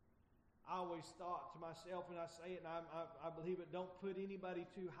 I always thought to myself, and I say it, and I believe it, don't put anybody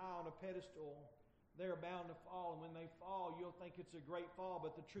too high on a pedestal. They're bound to fall, and when they fall, you'll think it's a great fall,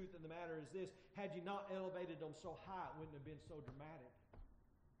 but the truth of the matter is this, had you not elevated them so high, it wouldn't have been so dramatic.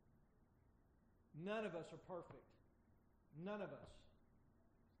 None of us are perfect. None of us.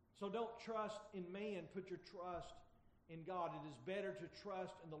 So don't trust in man, put your trust in God. It is better to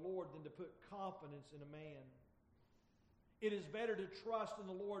trust in the Lord than to put confidence in a man. It is better to trust in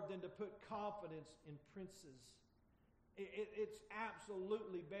the Lord than to put confidence in princes. It's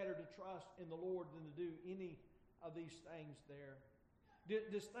absolutely better to trust in the Lord than to do any of these things there.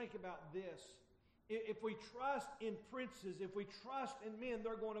 Just think about this. If we trust in princes, if we trust in men,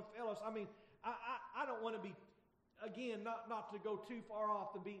 they're going to fail us. I mean, I don't want to be, again, not to go too far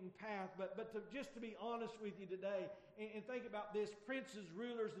off the beaten path, but just to be honest with you today and think about this, princes,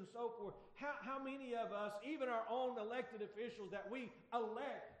 rulers, and so forth. How many of us, even our own elected officials that we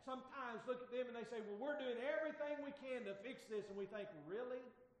elect, sometimes look at them and they say, well, we're doing everything we can to fix this, and we think, really?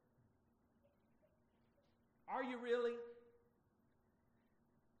 Are you really?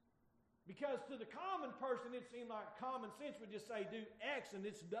 Because to the common person, it seemed like common sense would just say, do X and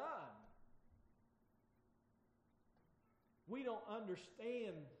it's done. We don't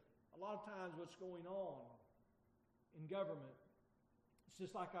understand a lot of times what's going on in government. It's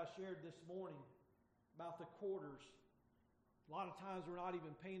just like I shared this morning about the quarters. A lot of times we're not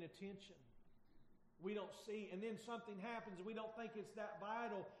even paying attention. We don't see, and then something happens and we don't think it's that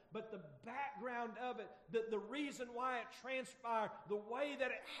vital, but the background of it, the reason why it transpired, the way that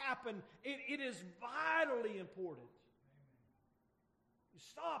it happened, it is vitally important. You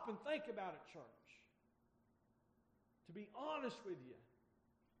stop and think about it, church. To be honest with you,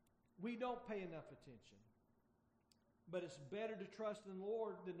 we don't pay enough attention. But it's better to trust in the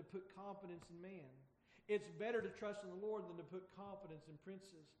Lord than to put confidence in man. It's better to trust in the Lord than to put confidence in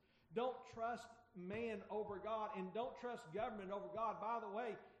princes. Don't trust man over God, and don't trust government over God. By the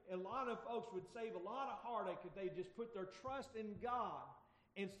way, a lot of folks would save a lot of heartache if they just put their trust in God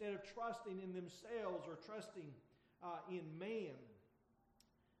instead of trusting in themselves or trusting in man,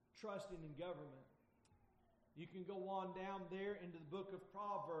 trusting in government. You can go on down there into the book of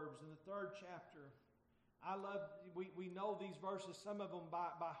Proverbs in the 3rd chapter. We know these verses, some of them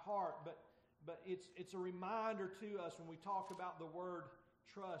by heart, but it's a reminder to us when we talk about the word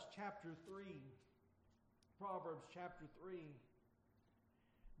trust. Chapter 3, Proverbs chapter 3.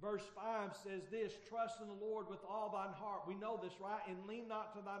 Verse 5 says this, trust in the Lord with all thine heart. We know this, right? And lean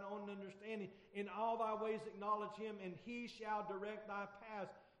not to thine own understanding. In all thy ways acknowledge him, and he shall direct thy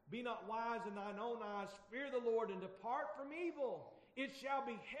paths. Be not wise in thine own eyes. Fear the Lord, and depart from evil. It shall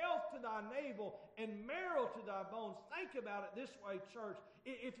be health to thy navel and marrow to thy bones. Think about it this way, church.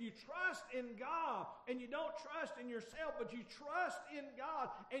 If you trust in God and you don't trust in yourself, but you trust in God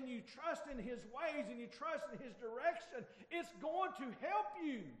and you trust in his ways and you trust in his direction, it's going to help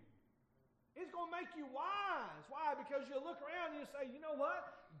you. It's going to make you wise. Why? Because you'll look around and you'll say, you know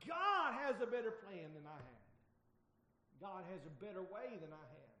what? God has a better plan than I had. God has a better way than I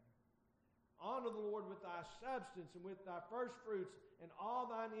had. Honor the Lord with thy substance and with thy first fruits and all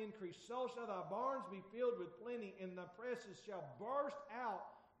thine increase. So shall thy barns be filled with plenty, and thy presses shall burst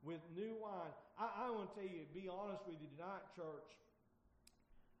out with new wine. I want to tell you, be honest with you tonight, church.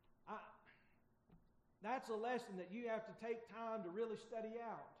 That's a lesson that you have to take time to really study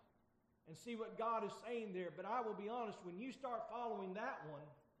out and see what God is saying there. But I will be honest, when you start following that one,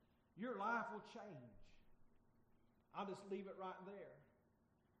 your life will change. I'll just leave it right there.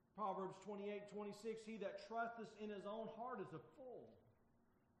 Proverbs 28:26, he that trusteth in his own heart is a fool.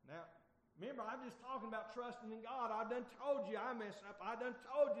 Now, remember, I'm just talking about trusting in God. I've done told you I mess up. I've done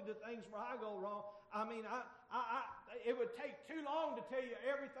told you the things where I go wrong. I mean, it would take too long to tell you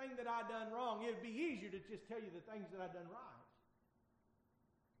everything that I've done wrong. It would be easier to just tell you the things that I've done right.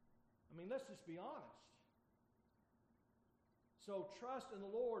 I mean, let's just be honest. So trust in the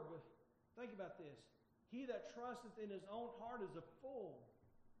Lord. Think about this. He that trusteth in his own heart is a fool.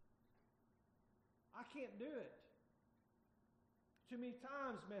 I can't do it. Too many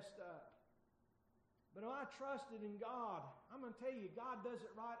times messed up. But if I trusted in God, I'm going to tell you, God does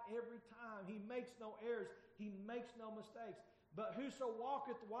it right every time. He makes no errors. He makes no mistakes. But whoso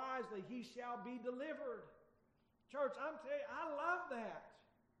walketh wisely, he shall be delivered. Church, I'm telling you, I love that.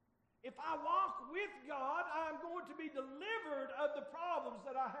 If I walk with God, I'm going to be delivered of the problems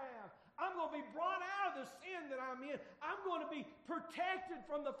that I have. I'm going to be brought out of the sin that I'm in. I'm going to be protected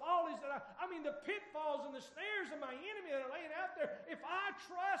from the follies that the pitfalls and the snares of my enemy that are laying out there. If I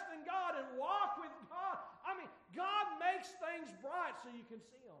trust in God and walk with God, God makes things bright so you can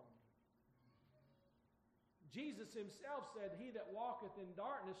see them. Jesus himself said, he that walketh in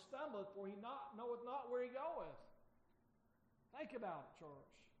darkness stumbleth, for he knoweth not where he goeth. Think about it, church.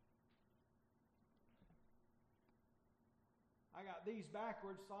 I got these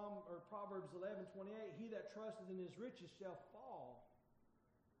backwards. Proverbs 11:28. He that trusteth in his riches shall fall,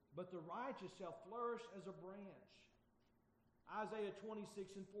 but the righteous shall flourish as a branch. Isaiah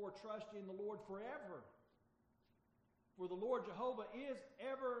 26:4. Trust ye in the Lord forever, for the Lord Jehovah is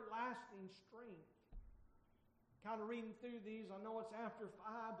everlasting strength. Kind of reading through these. I know it's after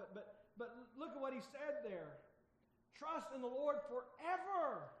 5, but look at what he said there. Trust in the Lord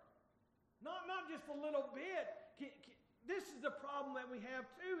forever, not just a little bit. This is the problem that we have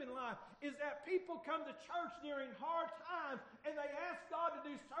too in life, is that people come to church during hard times and they ask God to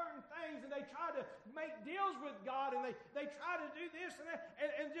do certain things and they try to make deals with God and they try to do this and that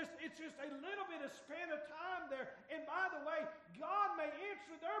and it's just a little bit of span of time there. And by the way, God may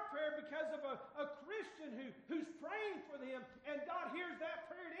answer their prayer because of a Christian who's praying for them, and God hears that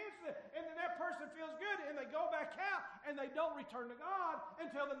prayer and answers it, and then that person feels good and they go back out and they don't return to God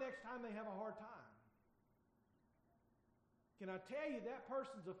until the next time they have a hard time. Can I tell you, that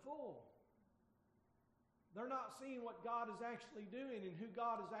person's a fool? They're not seeing what God is actually doing and who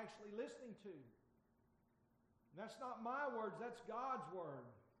God is actually listening to. That's not my words, that's God's word.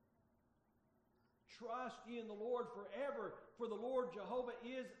 Trust ye in the Lord forever, for the Lord Jehovah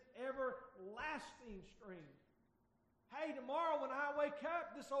is everlasting strength. Hey, tomorrow when I wake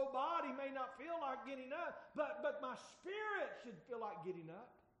up, this old body may not feel like getting up, but my spirit should feel like getting up.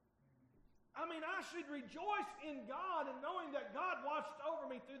 I mean, I should rejoice in God and knowing that God watched over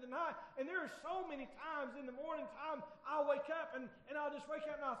me through the night. And there are so many times in the morning time I'll wake up and I'll just wake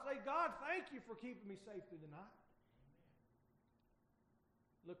up and I'll say, God, thank you for keeping me safe through the night.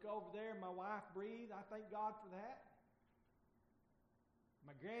 Look over there, my wife breathe. I thank God for that.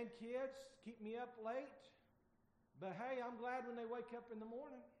 My grandkids keep me up late. But hey, I'm glad when they wake up in the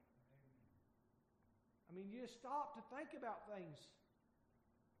morning. I mean, you just stop to think about things.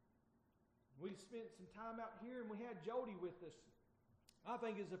 We spent some time out here and we had Jody with us. I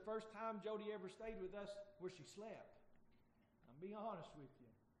think it's the first time Jody ever stayed with us where she slept. I'll be honest with you.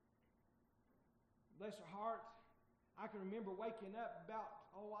 Bless her heart. I can remember waking up about,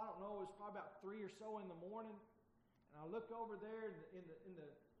 it was probably about 3 or so in the morning. And I look over there in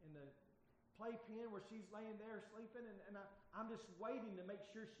the playpen where she's laying there sleeping, and I'm just waiting to make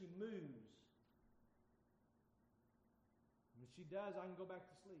sure she moves. When she does, I can go back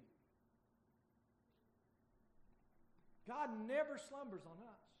to sleep. God never slumbers on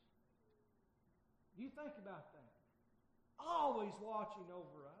us. You think about that. Always watching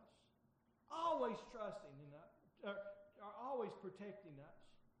over us. Always trusting in us. Are always protecting us.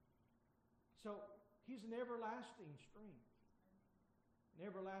 So He's an everlasting strength. An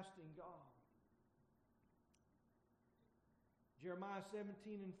everlasting God. Jeremiah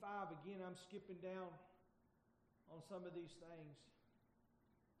 17:5, again, I'm skipping down on some of these things.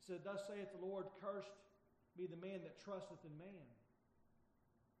 It said, thus saith the Lord, cursed be the man that trusteth in man.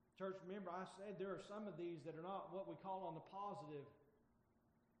 Church, remember I said there are some of these that are not what we call on the positive.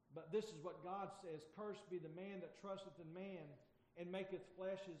 But this is what God says, cursed be the man that trusteth in man and maketh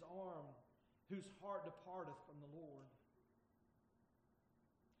flesh his arm, whose heart departeth from the Lord.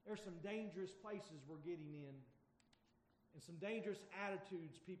 There's some dangerous places we're getting in. And some dangerous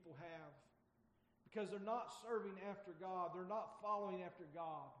attitudes people have. Because they're not serving after God. They're not following after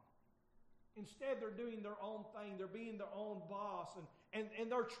God. Instead, they're doing their own thing. They're being their own boss. And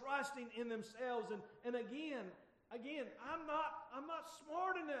they're trusting in themselves. And again, I'm not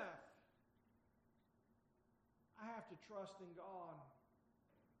smart enough. I have to trust in God.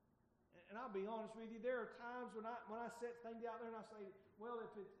 And I'll be honest with you, there are times when I set things out there and I say, well,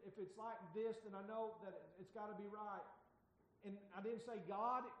 if it's like this, then I know that it's got to be right. And I didn't say,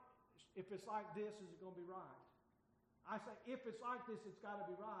 God, if it's like this, is it going to be right? I say, if it's like this, it's got to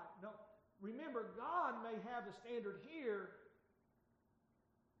be right. No, remember, God may have a standard here,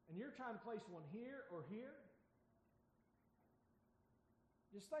 and you're trying to place one here or here.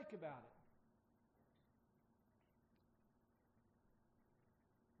 Just think about it.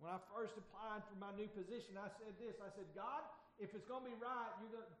 When I first applied for my new position, I said this. I said, God, if it's going to be right,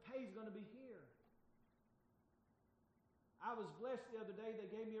 the pay's going to be here. I was blessed the other day. They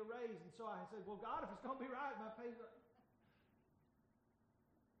gave me a raise. And so I said, well, God, if it's going to be right, my pay's...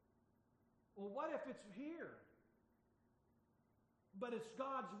 Well, what if it's here? But it's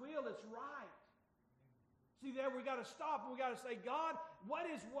God's will. It's right. See, there we got to stop and we got to say, God, what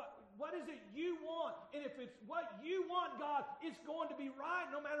is it you want? And if it's what you want, God, it's going to be right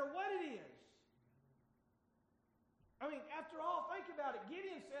no matter what it is. I mean, after all, think about it.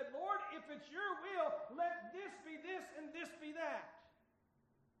 Gideon said, Lord, if it's your will, let this be this and this be that.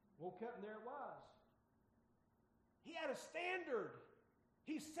 Woke up and there it was. He had a standard.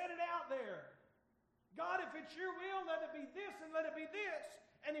 He set it out there. God, if it's your will, let it be this and let it be this.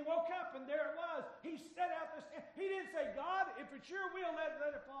 And he woke up and there it was. He set out this. He didn't say, God, if it's your will, let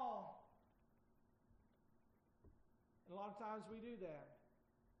it fall. And a lot of times we do that.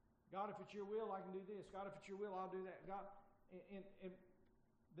 God, if it's your will, I can do this. God, if it's your will, I'll do that. God, and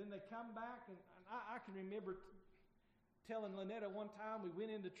then they come back, and I can remember telling Lynetta one time, we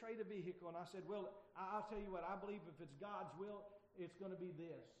went in to trade a vehicle, and I said, well, I'll tell you what, I believe if it's God's will, it's going to be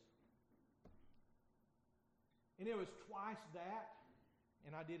this. And it was twice that,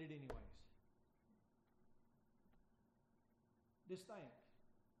 and I did it anyways. Just think.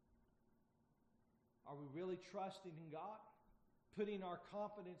 Are we really trusting in God? Putting our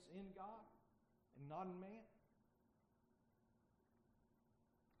confidence in God and not in man?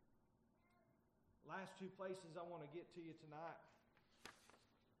 Last two places I want to get to you tonight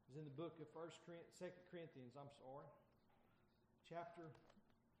is in the book of 2 Corinthians, chapter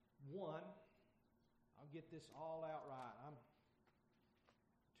 1. I'll get this all out right. I'm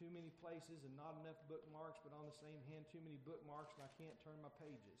too many places and not enough bookmarks, but on the same hand, too many bookmarks and I can't turn my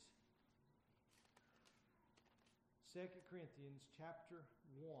pages. 2 Corinthians chapter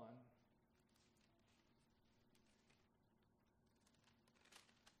 1.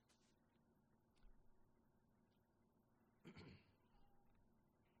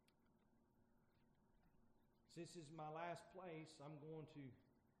 Since this is my last place, I'm going to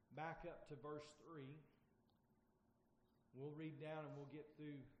back up to verse 3. We'll read down and we'll get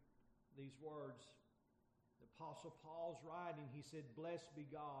through these words. The Apostle Paul's writing, he said, "Blessed be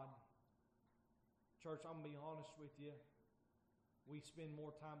God." Church, I'm going to be honest with you. We spend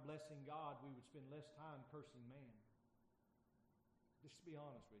more time blessing God, we would spend less time cursing man. Just to be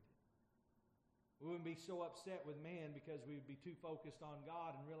honest with you. We wouldn't be so upset with man because we would be too focused on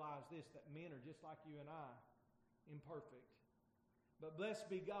God and realize this, that men are just like you and I, imperfect. But blessed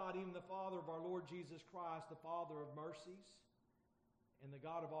be God, even the Father of our Lord Jesus Christ, the Father of mercies and the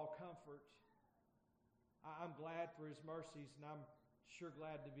God of all comfort. I'm glad for His mercies, and I'm sure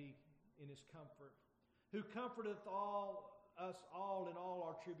glad to be in His comfort. Who comforteth us all in all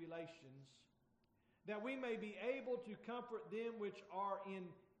our tribulations, that we may be able to comfort them which are in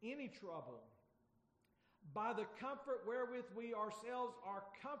any trouble, by the comfort wherewith we ourselves are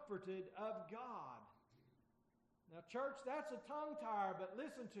comforted of God. Now, church, that's a tongue tire, but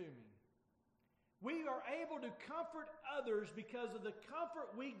listen to me. We are able to comfort others because of the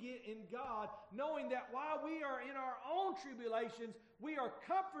comfort we get in God, knowing that while we are in our own tribulations, we are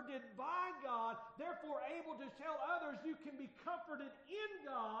comforted by God, therefore able to tell others you can be comforted in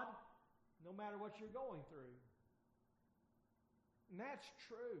God no matter what you're going through. And that's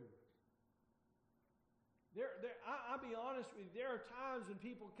true. I'll be honest with you, there are times when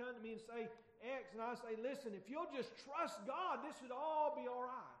people come to me and say X, and I say, listen, if you'll just trust God, this would all be all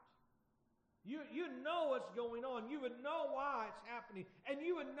right. You know what's going on. You would know why it's happening. And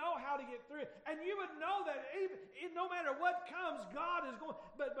you would know how to get through it. And you would know that no matter what comes, God is going.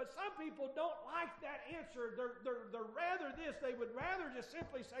 But some people don't like that answer. They're rather this. They would rather just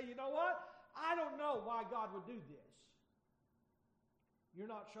simply say, you know what? I don't know why God would do this. You're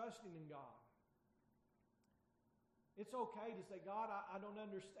not trusting in God. It's okay to say, God, I don't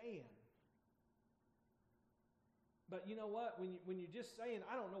understand. But you know what? When you're just saying,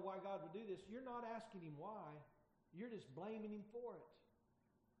 I don't know why God would do this, you're not asking Him why. You're just blaming Him for it.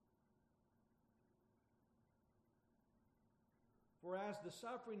 For as the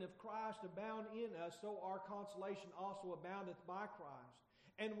suffering of Christ abound in us, so our consolation also aboundeth by Christ.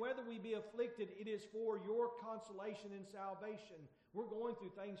 And whether we be afflicted, it is for your consolation and salvation. We're going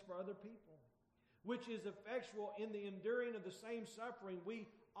through things for other people, which is effectual in the enduring of the same suffering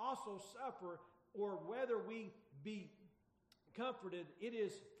we also suffer, or whether we be comforted, it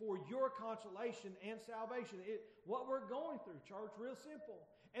is for your consolation and salvation. What we're going through, church, real simple.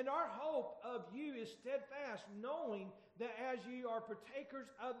 And our hope of you is steadfast, knowing that as you are partakers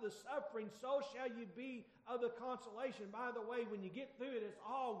of the suffering, so shall you be of the consolation. By the way, when you get through it, it's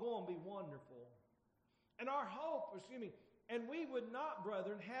all going to be wonderful. And our hope, and we would not,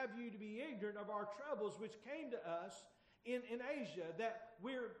 brethren, have you to be ignorant of our troubles which came to us in Asia, that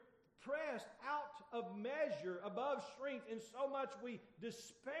we're pressed out of measure, above strength, and so much we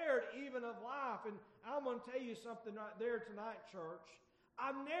despaired even of life. And I'm going to tell you something right there tonight, church.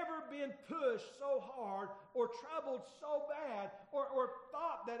 I've never been pushed so hard or troubled so bad or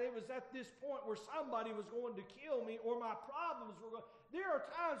thought that it was at this point where somebody was going to kill me or my problems were going. There are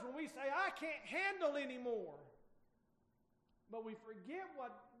times when we say, I can't handle anymore. But we forget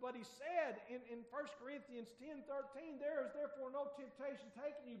what he said in 1 Corinthians 10:13. There is therefore no temptation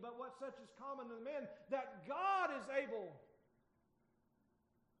taken you, but what such is common to men, that God is able.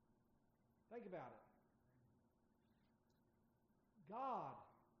 Think about it. God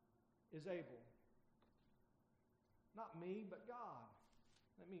is able. Not me, but God.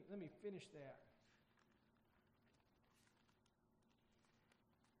 Let me finish that.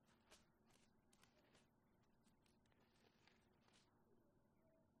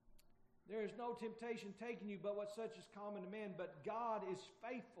 There is no temptation taken you, but what such is common to man. But God is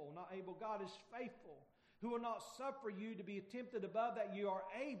faithful, not able. God is faithful, who will not suffer you to be tempted above that you are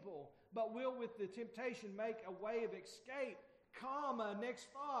able, but will with the temptation make a way of escape, next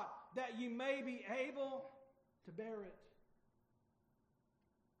thought, that you may be able to bear it.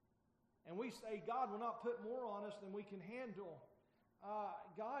 And we say God will not put more on us than we can handle.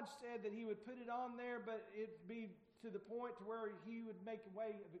 God said that He would put it on there, but it'd be to the point to where He would make a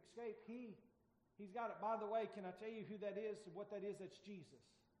way of escape. He's got it. By the way, can I tell you who that is and what that is? That's Jesus.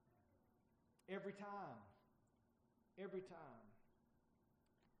 Every time. Every time.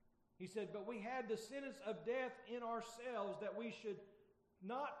 He said, but we had the sentence of death in ourselves, that we should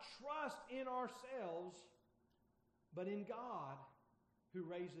not trust in ourselves, but in God who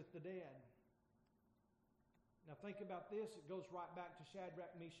raiseth the dead. Now think about this. It goes right back to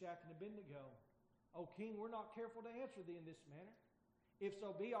Shadrach, Meshach, and Abednego. O king, we're not careful to answer thee in this manner. If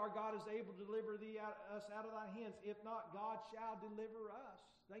so be, our God is able to deliver us out of thy hands. If not, God shall deliver us.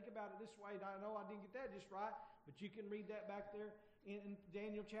 Think about it this way. I know I didn't get that just right, but you can read that back there in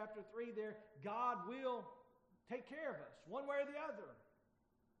Daniel chapter 3 there. God will take care of us one way or the other.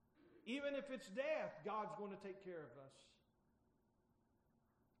 Even if it's death, God's going to take care of us.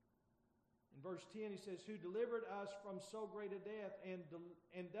 In verse 10 he says, who delivered us from so great a death and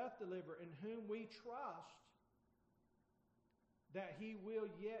doth deliver, in whom we trust that he will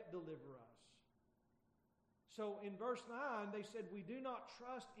yet deliver us. So in verse 9 they said, we do not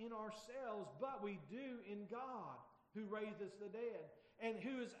trust in ourselves, but we do in God, who raiseth the dead, and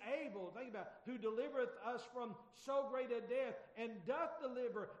who is able, think about it, who delivereth us from so great a death, and doth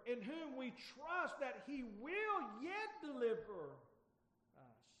deliver, in whom we trust that he will yet deliver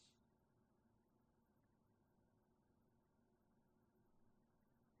us.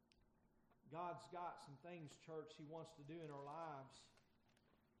 God's got some things, church, he wants to do in our lives.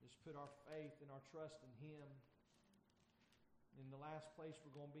 Just put our faith and our trust in him. And the last place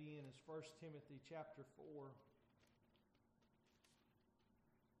we're going to be in is 1 Timothy chapter 4.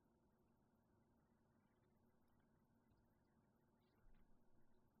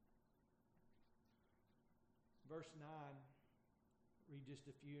 Verse 9, read just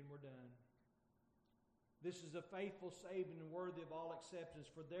a few and we're done. This is a faithful saving and worthy of all acceptance,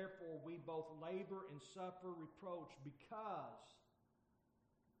 for therefore we both labor and suffer reproach because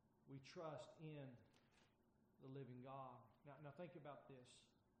we trust in the living God. Now think about this.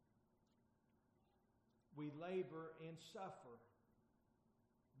 We labor and suffer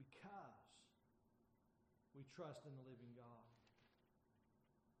because we trust in the living God,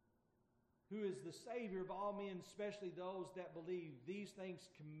 who is the Savior of all men, especially those that believe. These things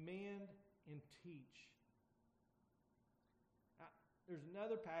command and teach. Now, there's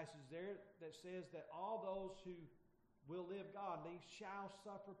another passage there that says that all those who will live godly shall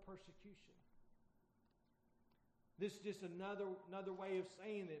suffer persecution. This is just another way of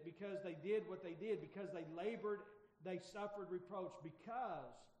saying it. Because they did what they did, because they labored, they suffered reproach,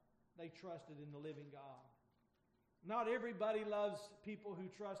 because they trusted in the living God. Not everybody loves people who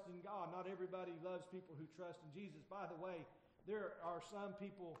trust in God. Not everybody loves people who trust in Jesus. By the way, there are some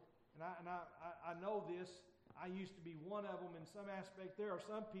people, and I know this, I used to be one of them in some aspect. There are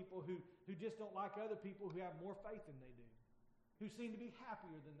some people who just don't like other people who have more faith than they do, who seem to be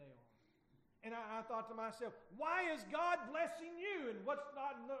happier than they are. And I thought to myself, why is God blessing you? And what's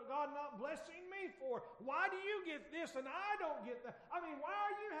God not blessing me for? Why do you get this and I don't get that? I mean, why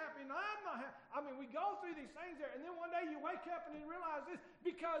are you happy and I'm not happy? I mean, we go through these things there, and then one day you wake up and you realize this,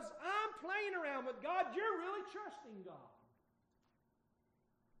 because I'm playing around with God, you're really trusting God.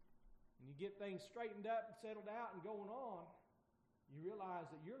 And you get things straightened up and settled out and going on, you realize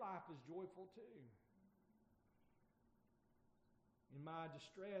that your life is joyful too. In my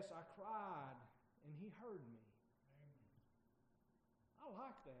distress, I cried, and he heard me. Amen. I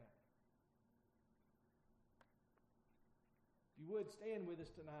like that. If you would, stand with us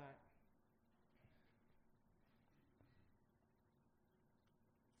tonight.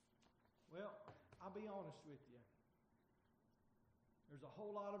 Well, I'll be honest with you. There's a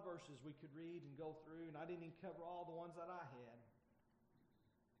whole lot of verses we could read and go through, and I didn't even cover all the ones that I had.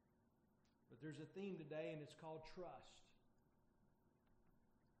 But there's a theme today, and it's called trust.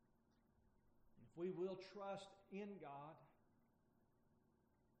 If we will trust in God,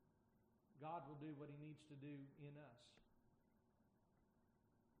 God will do what he needs to do in us.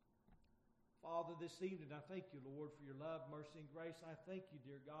 Father, this evening I thank you, Lord, for your love, mercy, and grace. I thank you,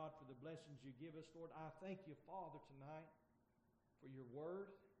 dear God, for the blessings you give us, Lord. I thank you, Father, tonight for your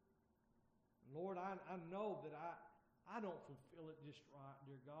word. And Lord, I know that I don't fulfill it just right,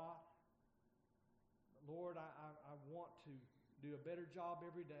 dear God. But Lord, I want to do a better job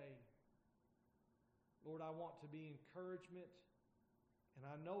every day. Lord, I want to be encouragement, and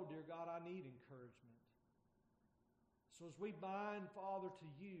I know, dear God, I need encouragement. So as we bind, Father, to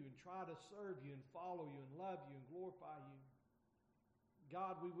you and try to serve you and follow you and love you and glorify you,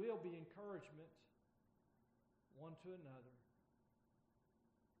 God, we will be encouragement one to another.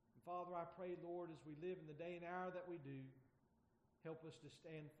 And Father, I pray, Lord, as we live in the day and hour that we do, help us to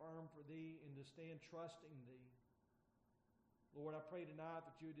stand firm for thee and to stand trusting thee. Lord, I pray tonight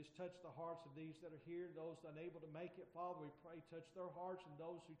that you would just touch the hearts of these that are here, those unable to make it. Father, we pray, touch their hearts, and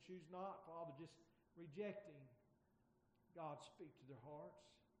those who choose not, Father, just rejecting. God, speak to their hearts.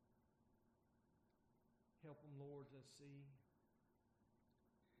 Help them, Lord, to see.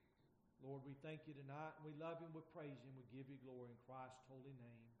 Lord, we thank you tonight, and we love you, and we praise you, and we give you glory in Christ's holy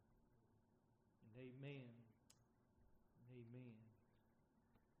name. And amen. Amen.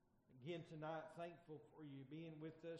 Again tonight, thankful for you being with us.